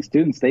hours training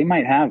students, they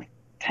might have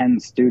 10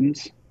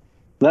 students.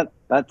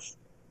 That's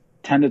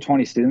 10 to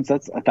 20 students.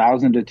 That's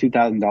 $1,000 to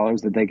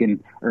 $2,000 that they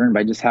can earn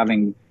by just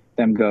having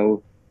them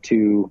go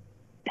to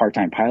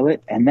part-time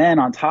pilot. And then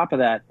on top of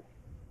that,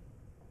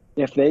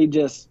 if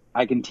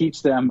I can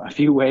teach them a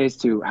few ways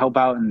to help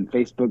out in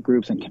Facebook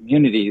groups and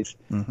communities,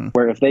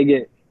 where if they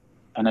get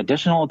an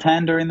additional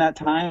 10 during that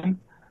time,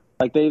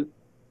 10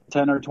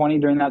 or 20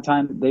 during that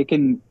time, they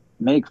can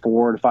make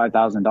 $4,000 to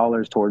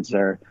 $5,000 towards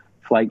their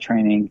flight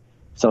training.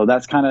 So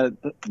that's kind of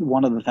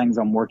one of the things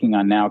I'm working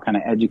on now, kind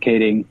of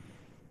educating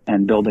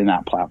and building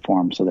that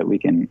platform so that we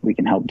can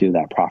help do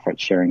that profit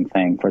sharing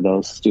thing for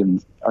those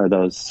students, or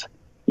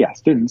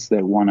students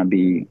that want to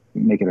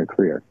make it a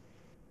career.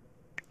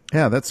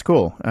 Yeah, that's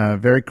cool.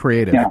 Very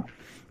creative.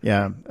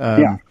 Yeah.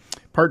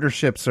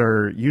 Partnerships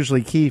are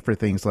usually key for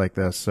things like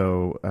this,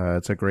 so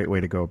it's a great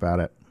way to go about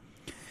it.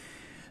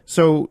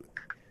 So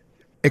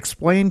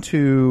explain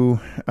to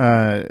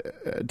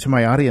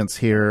my audience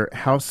here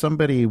how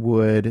somebody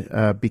would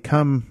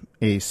become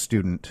a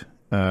student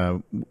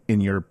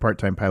in your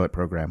part-time pilot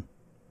program.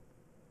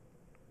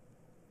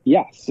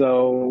 Yeah,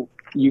 so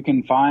you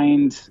can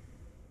find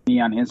me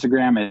on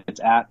Instagram. It's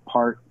at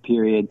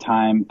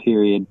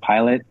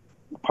part.time.pilot.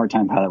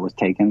 Part-time pilot was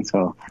taken,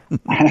 so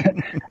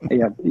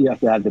you have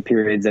to have the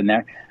periods in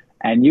there.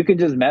 And you can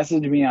just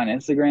message me on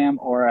Instagram,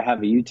 or I have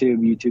a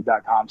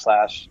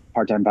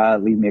youtube.com/part-time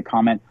pilot. Leave me a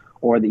comment.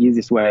 Or the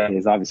easiest way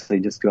is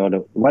obviously just go to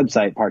the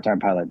website,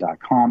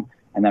 parttimepilot.com.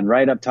 And then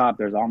right up top,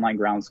 there's online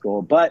ground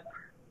school. But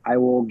I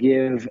will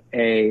give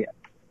a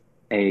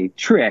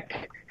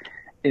trick,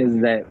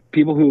 is that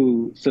people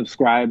who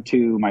subscribe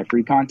to my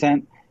free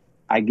content,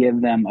 I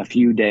give them a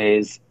few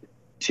days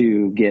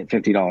to get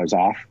 $50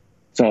 off.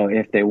 So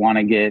if they want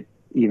to get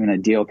even a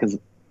deal, because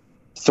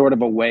sort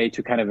of a way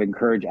to kind of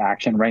encourage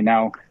action. Right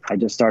now, I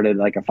just started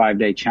like a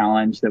 5-day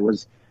challenge that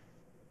was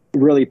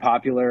really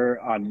popular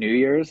on New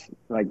Year's,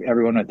 like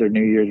everyone with their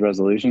New Year's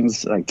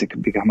resolutions, like to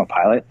become a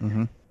pilot.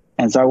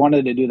 And so I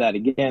wanted to do that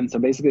again. So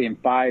basically in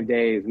 5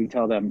 days, we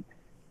tell them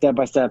step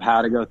by step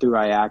how to go through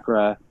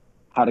IACRA,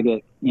 how to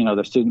get,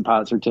 their student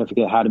pilot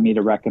certificate, how to meet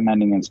a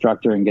recommending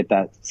instructor and get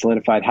that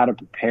solidified, how to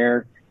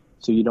prepare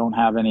so you don't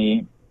have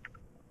any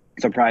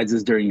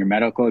surprises during your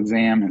medical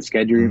exam, and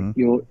schedule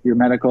your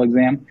medical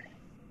exam.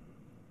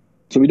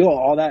 So we do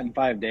all that in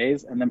 5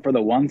 days. And then for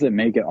the ones that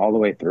make it all the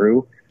way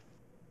through,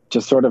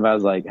 just sort of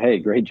as like, hey,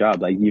 great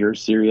job. Like, you're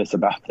serious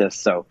about this.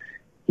 So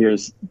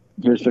here's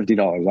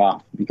 $50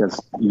 off, because,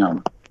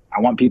 I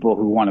want people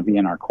who want to be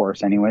in our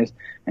course anyways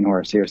and who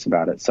are serious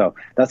about it. So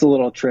that's a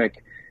little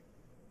trick.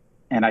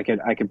 and I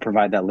could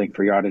provide that link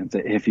for your audience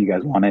if you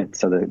guys want it,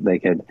 so that they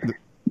could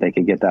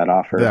get that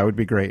offer. That would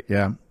be great.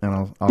 Yeah.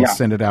 And I'll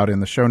send it out in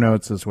the show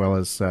notes as well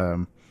as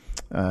in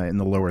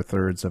the lower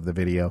thirds of the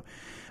video.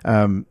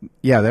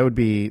 That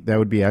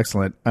would be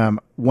excellent.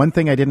 One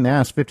thing I didn't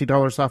ask,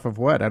 $50 off of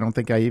what? I don't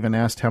think I even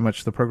asked how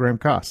much the program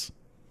costs.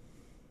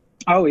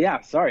 Oh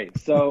yeah. Sorry.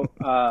 So,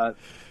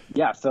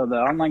 so the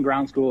online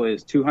ground school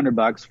is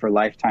 $200 for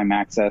lifetime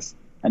access,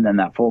 and then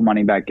that full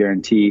money back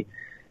guarantee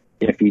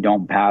if you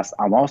don't pass.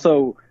 I'm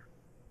also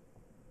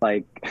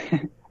like,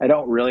 I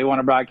don't really want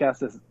to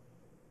broadcast this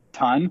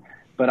ton,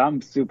 but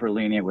I'm super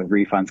lenient with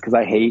refunds because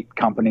I hate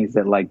companies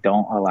that like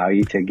don't allow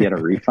you to get a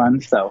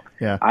refund. So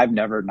yeah. I've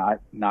never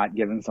not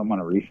given someone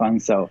a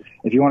refund. So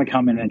if you want to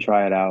come in and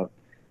try it out,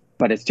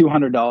 but it's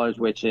 $200,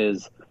 which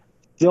is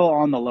still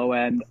on the low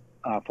end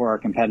for our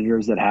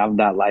competitors that have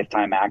that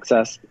lifetime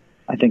access.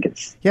 I think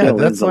it's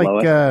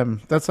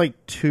that's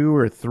like 2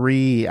 or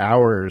 3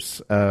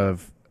 hours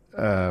of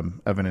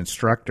an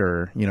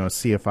instructor,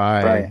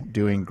 CFI right.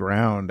 doing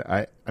ground.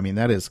 I mean,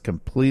 that is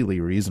completely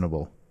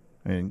reasonable.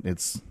 I mean,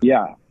 it's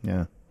yeah.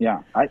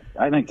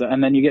 I think so.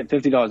 And then you get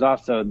 $50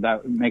 off, so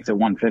that makes it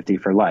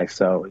 $150 for life.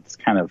 So it's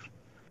kind of,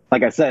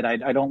 like I said,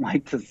 I don't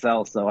like to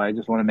sell, so I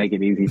just want to make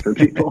it easy for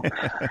people.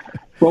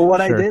 But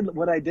what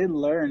I did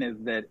learn is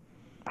that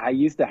I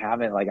used to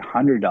have it like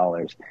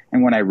 $100,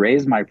 and when I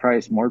raised my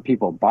price, more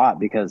people bought,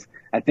 because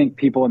I think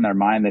people in their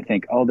mind, they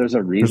think, oh, there's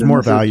a reason there's more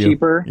this value. Is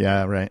cheaper.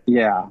 Yeah, right.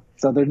 Yeah,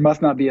 so there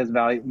must not be as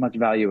much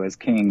value as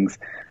King's.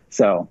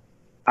 So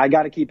I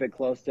got to keep it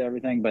close to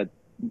everything, but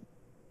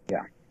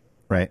yeah,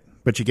 right.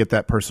 But you get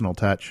that personal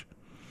touch,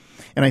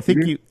 and I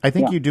think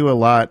you do a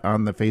lot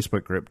on the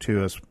Facebook group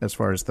too, as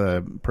far as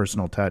the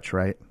personal touch,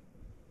 right?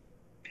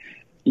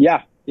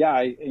 Yeah. Yeah,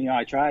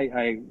 I try.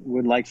 I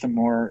would like some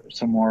more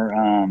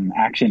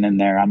action in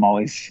there. I'm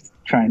always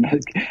trying to.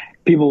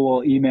 People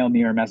will email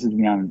me or message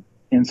me on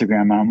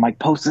Instagram, and I'm like,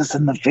 post this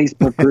in the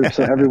Facebook group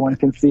so everyone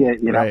can see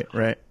it.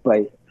 Right.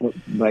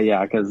 But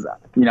yeah, because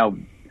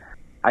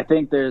I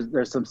think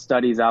there's some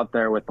studies out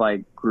there with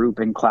like group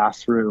and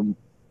classroom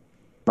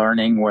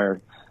learning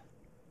where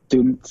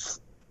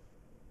students.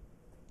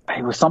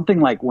 It was something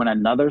like when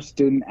another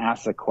student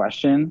asks a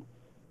question,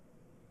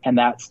 and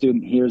that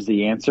student hears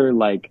the answer,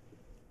 like,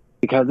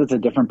 because it's a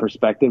different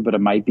perspective, but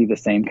it might be the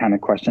same kind of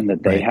question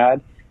that they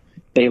had.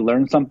 They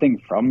learn something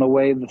from the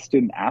way the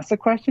student asked the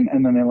question,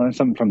 and then they learn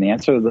something from the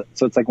answer.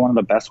 So it's like one of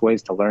the best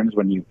ways to learn is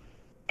when you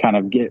kind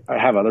of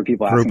have other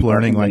people asking group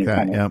learning like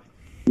that.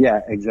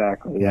 Yeah,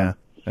 exactly. Yeah,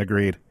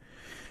 agreed.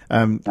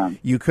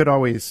 You could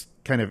always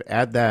kind of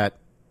add that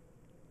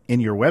in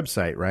your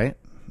website, right?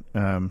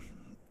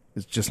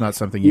 It's just not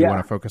something you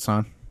want to focus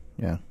on.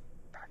 Yeah.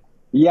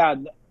 Yeah.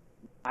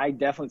 I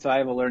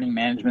have a learning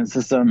management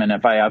system, and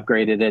if I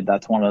upgraded it,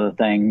 that's one of the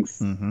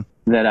things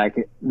that I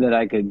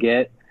could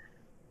get.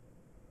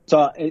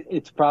 So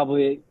it's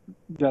probably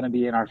going to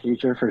be in our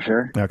future for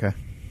sure. Okay.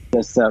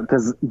 Just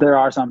because there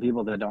are some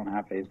people that don't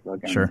have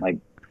Facebook, and sure. like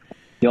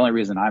the only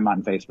reason I'm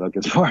on Facebook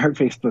is for our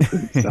Facebook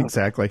group. So,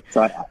 exactly.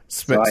 So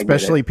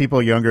especially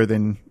people younger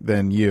than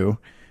you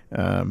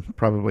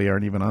probably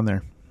aren't even on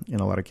there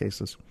in a lot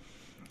spaces.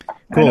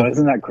 Cool. I know,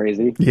 isn't that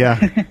crazy? Yeah.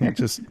 It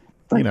just.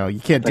 You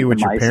can't do what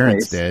your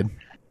parents did.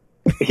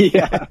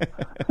 Yeah.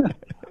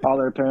 All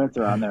their parents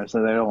are on there,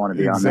 so they don't want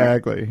to be on there.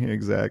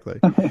 Exactly.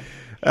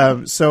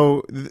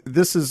 So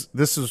this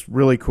is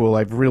really cool.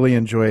 I've really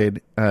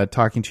enjoyed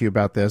talking to you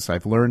about this.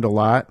 I've learned a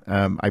lot.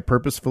 I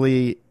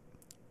purposefully,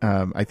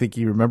 I think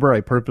you remember,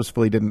 I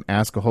purposefully didn't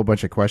ask a whole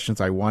bunch of questions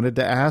I wanted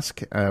to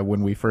ask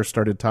when we first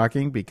started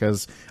talking,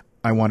 because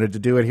I wanted to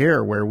do it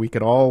here where we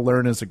could all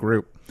learn as a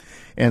group.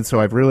 And so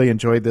I've really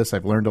enjoyed this.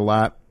 I've learned a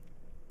lot.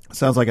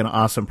 Sounds like an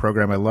awesome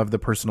program. I love the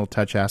personal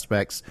touch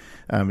aspects.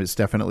 It's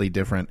definitely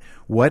different.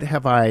 What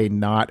have I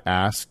not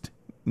asked,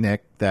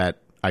 Nick, that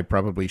I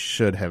probably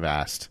should have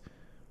asked?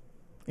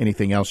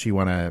 Anything else you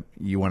want to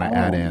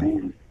add in?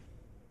 Man.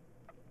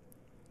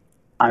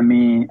 I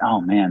mean,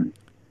 oh man,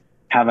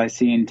 have I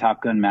seen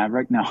Top Gun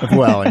Maverick? No.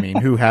 Well, I mean,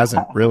 who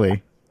hasn't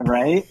really?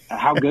 Right?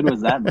 How good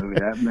was that movie?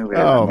 That movie.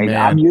 Oh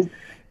man,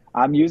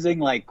 I'm using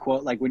like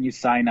when you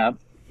sign up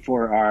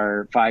for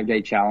our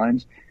 5-day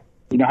challenge.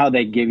 You know how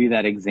they give you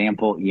that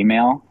example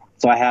email?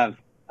 So I have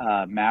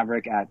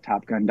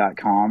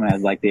maverick@topgun.com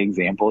as like the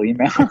example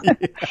email.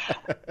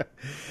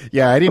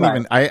 Yeah, I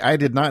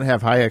did not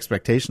have high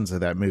expectations of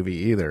that movie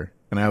either.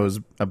 And I was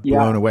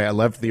blown away. I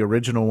loved the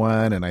original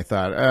one, and I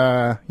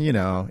thought,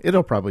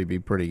 it'll probably be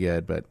pretty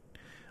good. But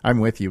I'm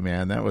with you,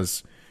 man. That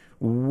was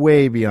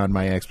way beyond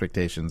my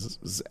expectations. It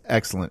was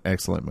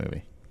excellent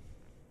movie.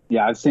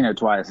 Yeah, I've seen it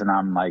twice, and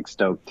I'm like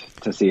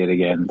stoked to see it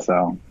again.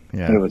 So.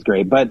 Yeah. It was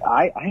great, but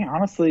I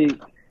honestly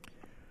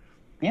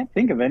can't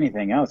think of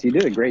anything else. You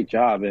did a great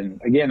job,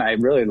 and again, I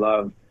really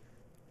love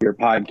your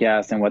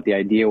podcast and what the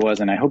idea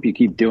was, and I hope you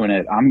keep doing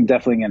it. I'm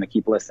definitely going to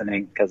keep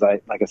listening because,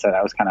 like I said,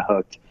 I was kind of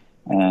hooked,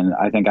 and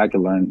I think I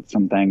could learn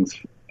some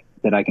things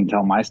that I can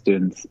tell my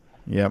students.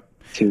 Yep.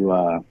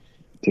 To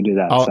do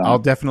that. I'll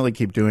definitely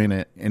keep doing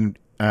it, and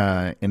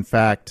in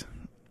fact,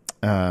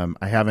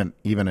 I haven't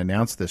even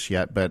announced this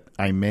yet, but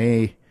I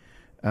may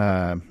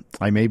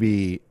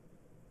be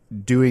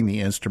doing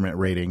the instrument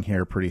rating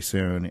here pretty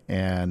soon,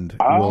 and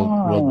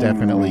we'll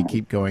definitely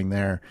keep going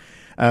there.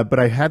 But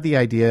I had the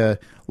idea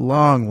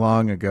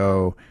long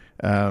ago.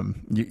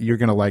 You're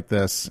going to like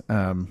this.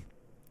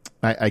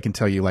 I can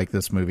tell you like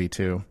this movie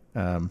too,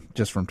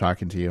 just from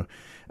talking to you.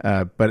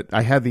 But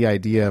I had the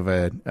idea of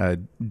a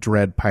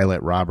Dread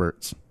Pilot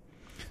Roberts.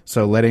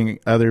 So letting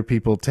other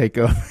people take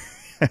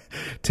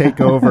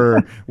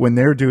over when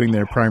they're doing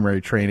their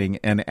primary training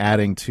and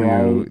adding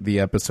to the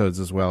episodes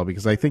as well,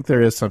 because I think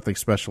there is something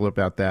special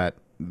about that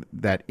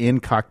in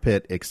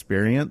cockpit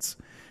experience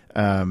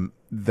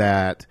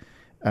that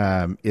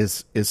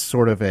is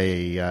sort of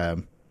a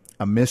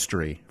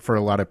mystery for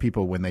a lot of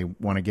people when they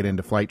want to get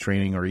into flight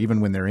training, or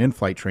even when they're in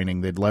flight training.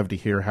 They'd love to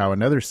hear how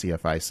another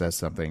CFI says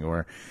something,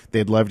 or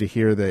they'd love to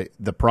hear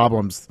the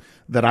problems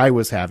that I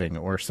was having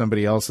or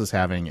somebody else is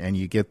having, and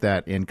you get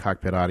that in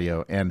cockpit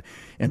audio. And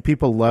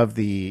people love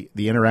the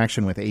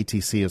interaction with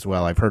ATC as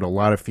well. I've heard a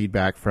lot of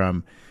feedback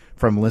from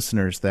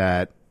listeners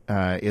that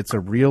it's a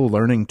real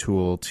learning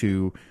tool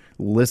to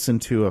listen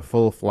to a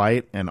full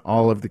flight and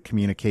all of the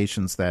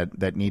communications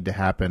that need to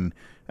happen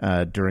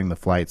during the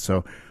flight.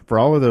 So for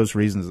all of those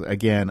reasons,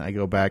 again, I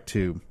go back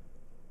to,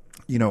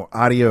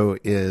 audio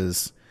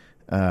is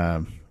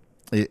a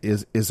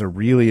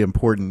really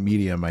important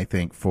medium, I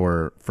think,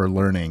 for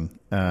learning.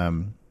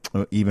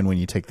 Even when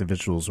you take the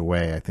visuals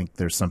away, I think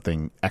there's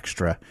something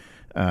extra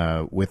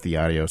with the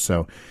audio.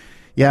 So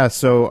yeah,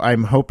 so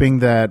I'm hoping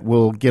that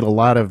we'll get a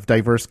lot of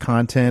diverse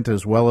content,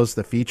 as well as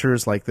the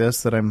features like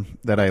this that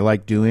I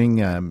like doing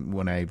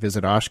when I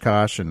visit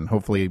Oshkosh, and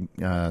hopefully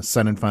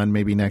Sun and Fun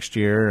maybe next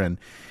year, and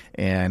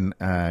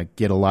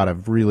get a lot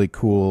of really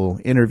cool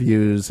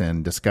interviews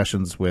and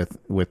discussions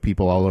with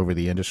people all over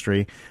the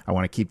industry. I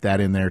want to keep that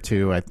in there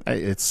too.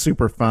 It's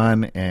super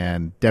fun,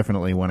 and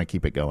definitely want to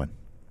keep it going.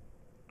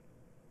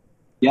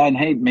 Yeah, and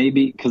hey,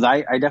 maybe, because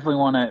I definitely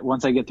want to,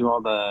 once I get through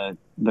all the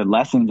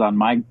lessons on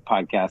my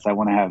podcast, I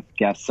want to have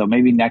guests. So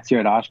maybe next year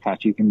at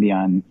Oshkosh, you can be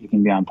on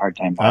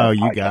part-time. Oh,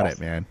 you podcast. Got it,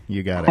 man.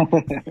 You got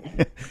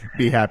it.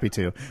 Be happy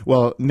to.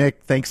 Well,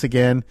 Nick, thanks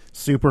again.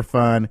 Super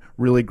fun,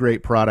 really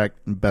great product,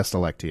 and best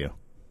of luck to you.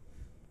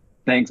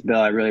 Thanks, Bill.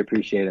 I really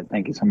appreciate it.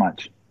 Thank you so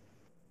much.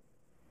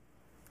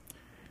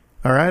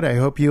 All right, I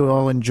hope you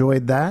all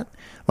enjoyed that.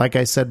 Like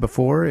I said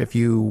before, if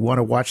you want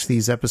to watch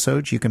these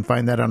episodes, you can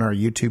find that on our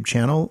YouTube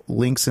channel,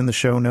 links in the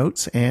show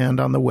notes, and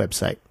on the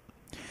website.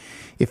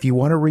 If you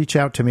want to reach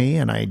out to me,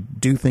 and I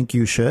do think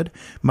you should,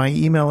 my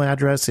email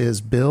address is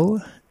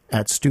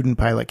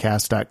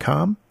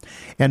bill@studentpilotcast.com,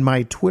 and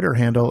my Twitter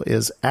handle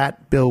is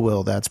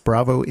 @BillWill. That's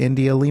Bravo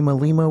India Lima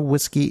Lima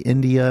Whiskey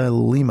India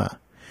Lima.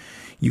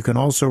 You can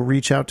also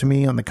reach out to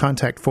me on the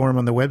contact form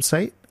on the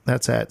website.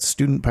 That's at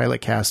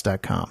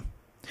studentpilotcast.com.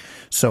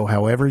 So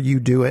however you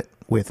do it,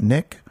 with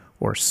Nick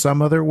or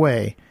some other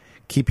way,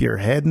 keep your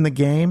head in the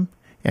game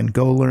and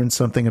go learn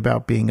something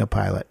about being a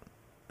pilot.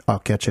 I'll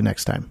catch you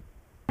next time.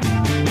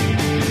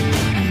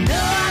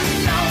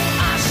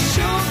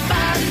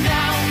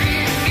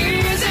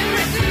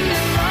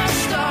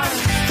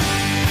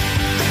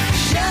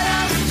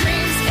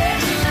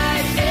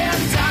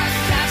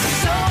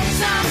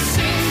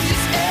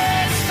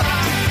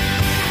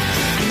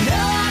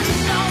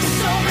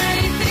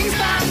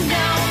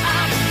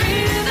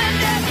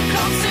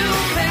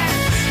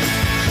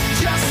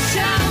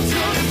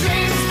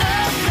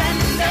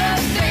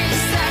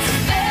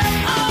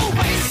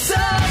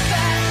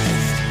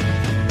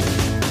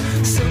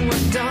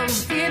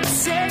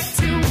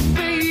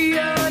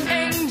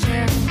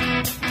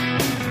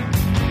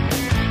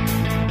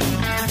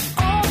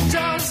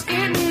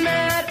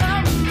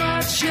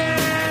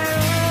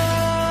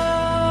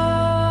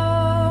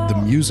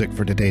 Music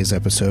for today's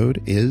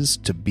episode is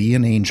To Be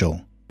an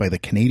Angel by the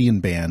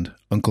Canadian band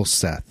Uncle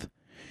Seth.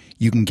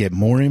 You can get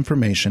more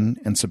information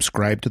and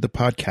subscribe to the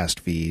podcast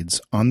feeds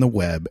on the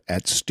web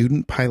at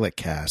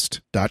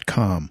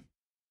studentpilotcast.com.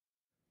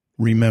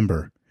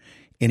 Remember,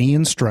 any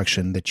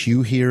instruction that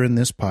you hear in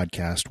this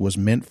podcast was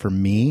meant for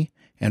me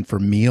and for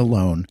me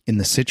alone in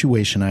the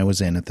situation I was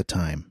in at the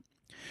time.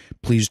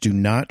 Please do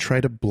not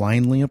try to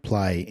blindly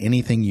apply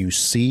anything you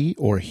see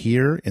or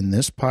hear in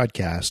this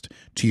podcast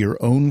to your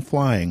own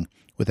flying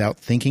without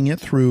thinking it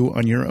through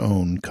on your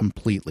own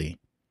completely.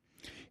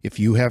 If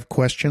you have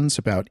questions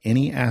about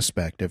any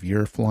aspect of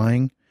your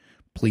flying,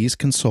 please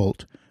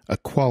consult a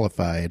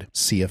qualified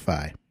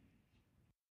CFI.